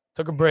hour,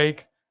 took a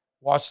break,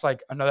 watched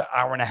like another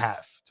hour and a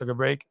half, took a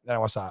break, then I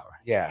watched the hour.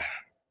 Yeah,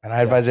 and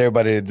I advise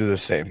everybody to do the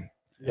same.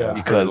 Yeah,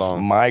 because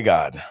my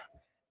God,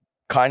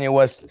 Kanye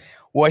West,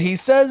 what he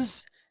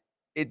says,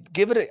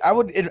 I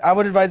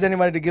would advise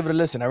anybody to give it a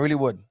listen. I really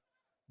would,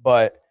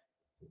 but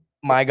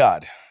my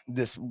God.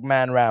 This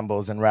man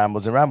rambles and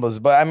rambles and rambles.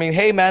 But I mean,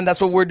 hey, man,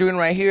 that's what we're doing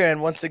right here. And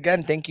once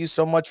again, thank you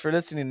so much for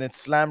listening. It's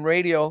Slam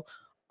Radio.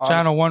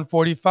 Channel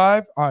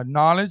 145 on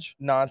Knowledge,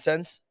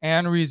 Nonsense,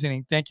 and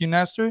Reasoning. Thank you,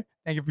 Nestor.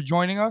 Thank you for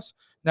joining us.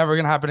 Never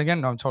going to happen again.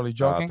 No, I'm totally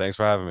joking. Thanks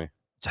for having me.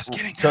 Just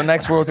kidding. Till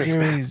next World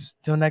Series.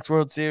 Next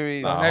World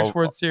Series.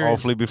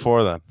 Hopefully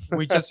before then.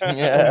 We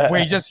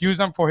just use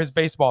them for his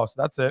baseballs.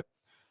 That's it.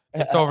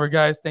 It's over,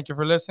 guys. Thank you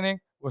for listening.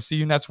 We'll see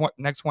you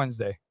next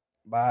Wednesday.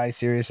 Bye,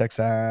 Sirius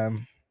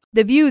XM.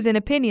 The views and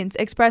opinions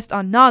expressed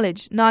on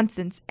Knowledge,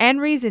 Nonsense,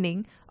 and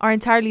Reasoning are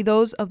entirely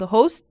those of the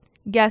host,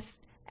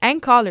 guests, and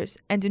callers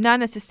and do not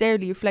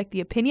necessarily reflect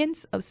the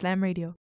opinions of Slam Radio.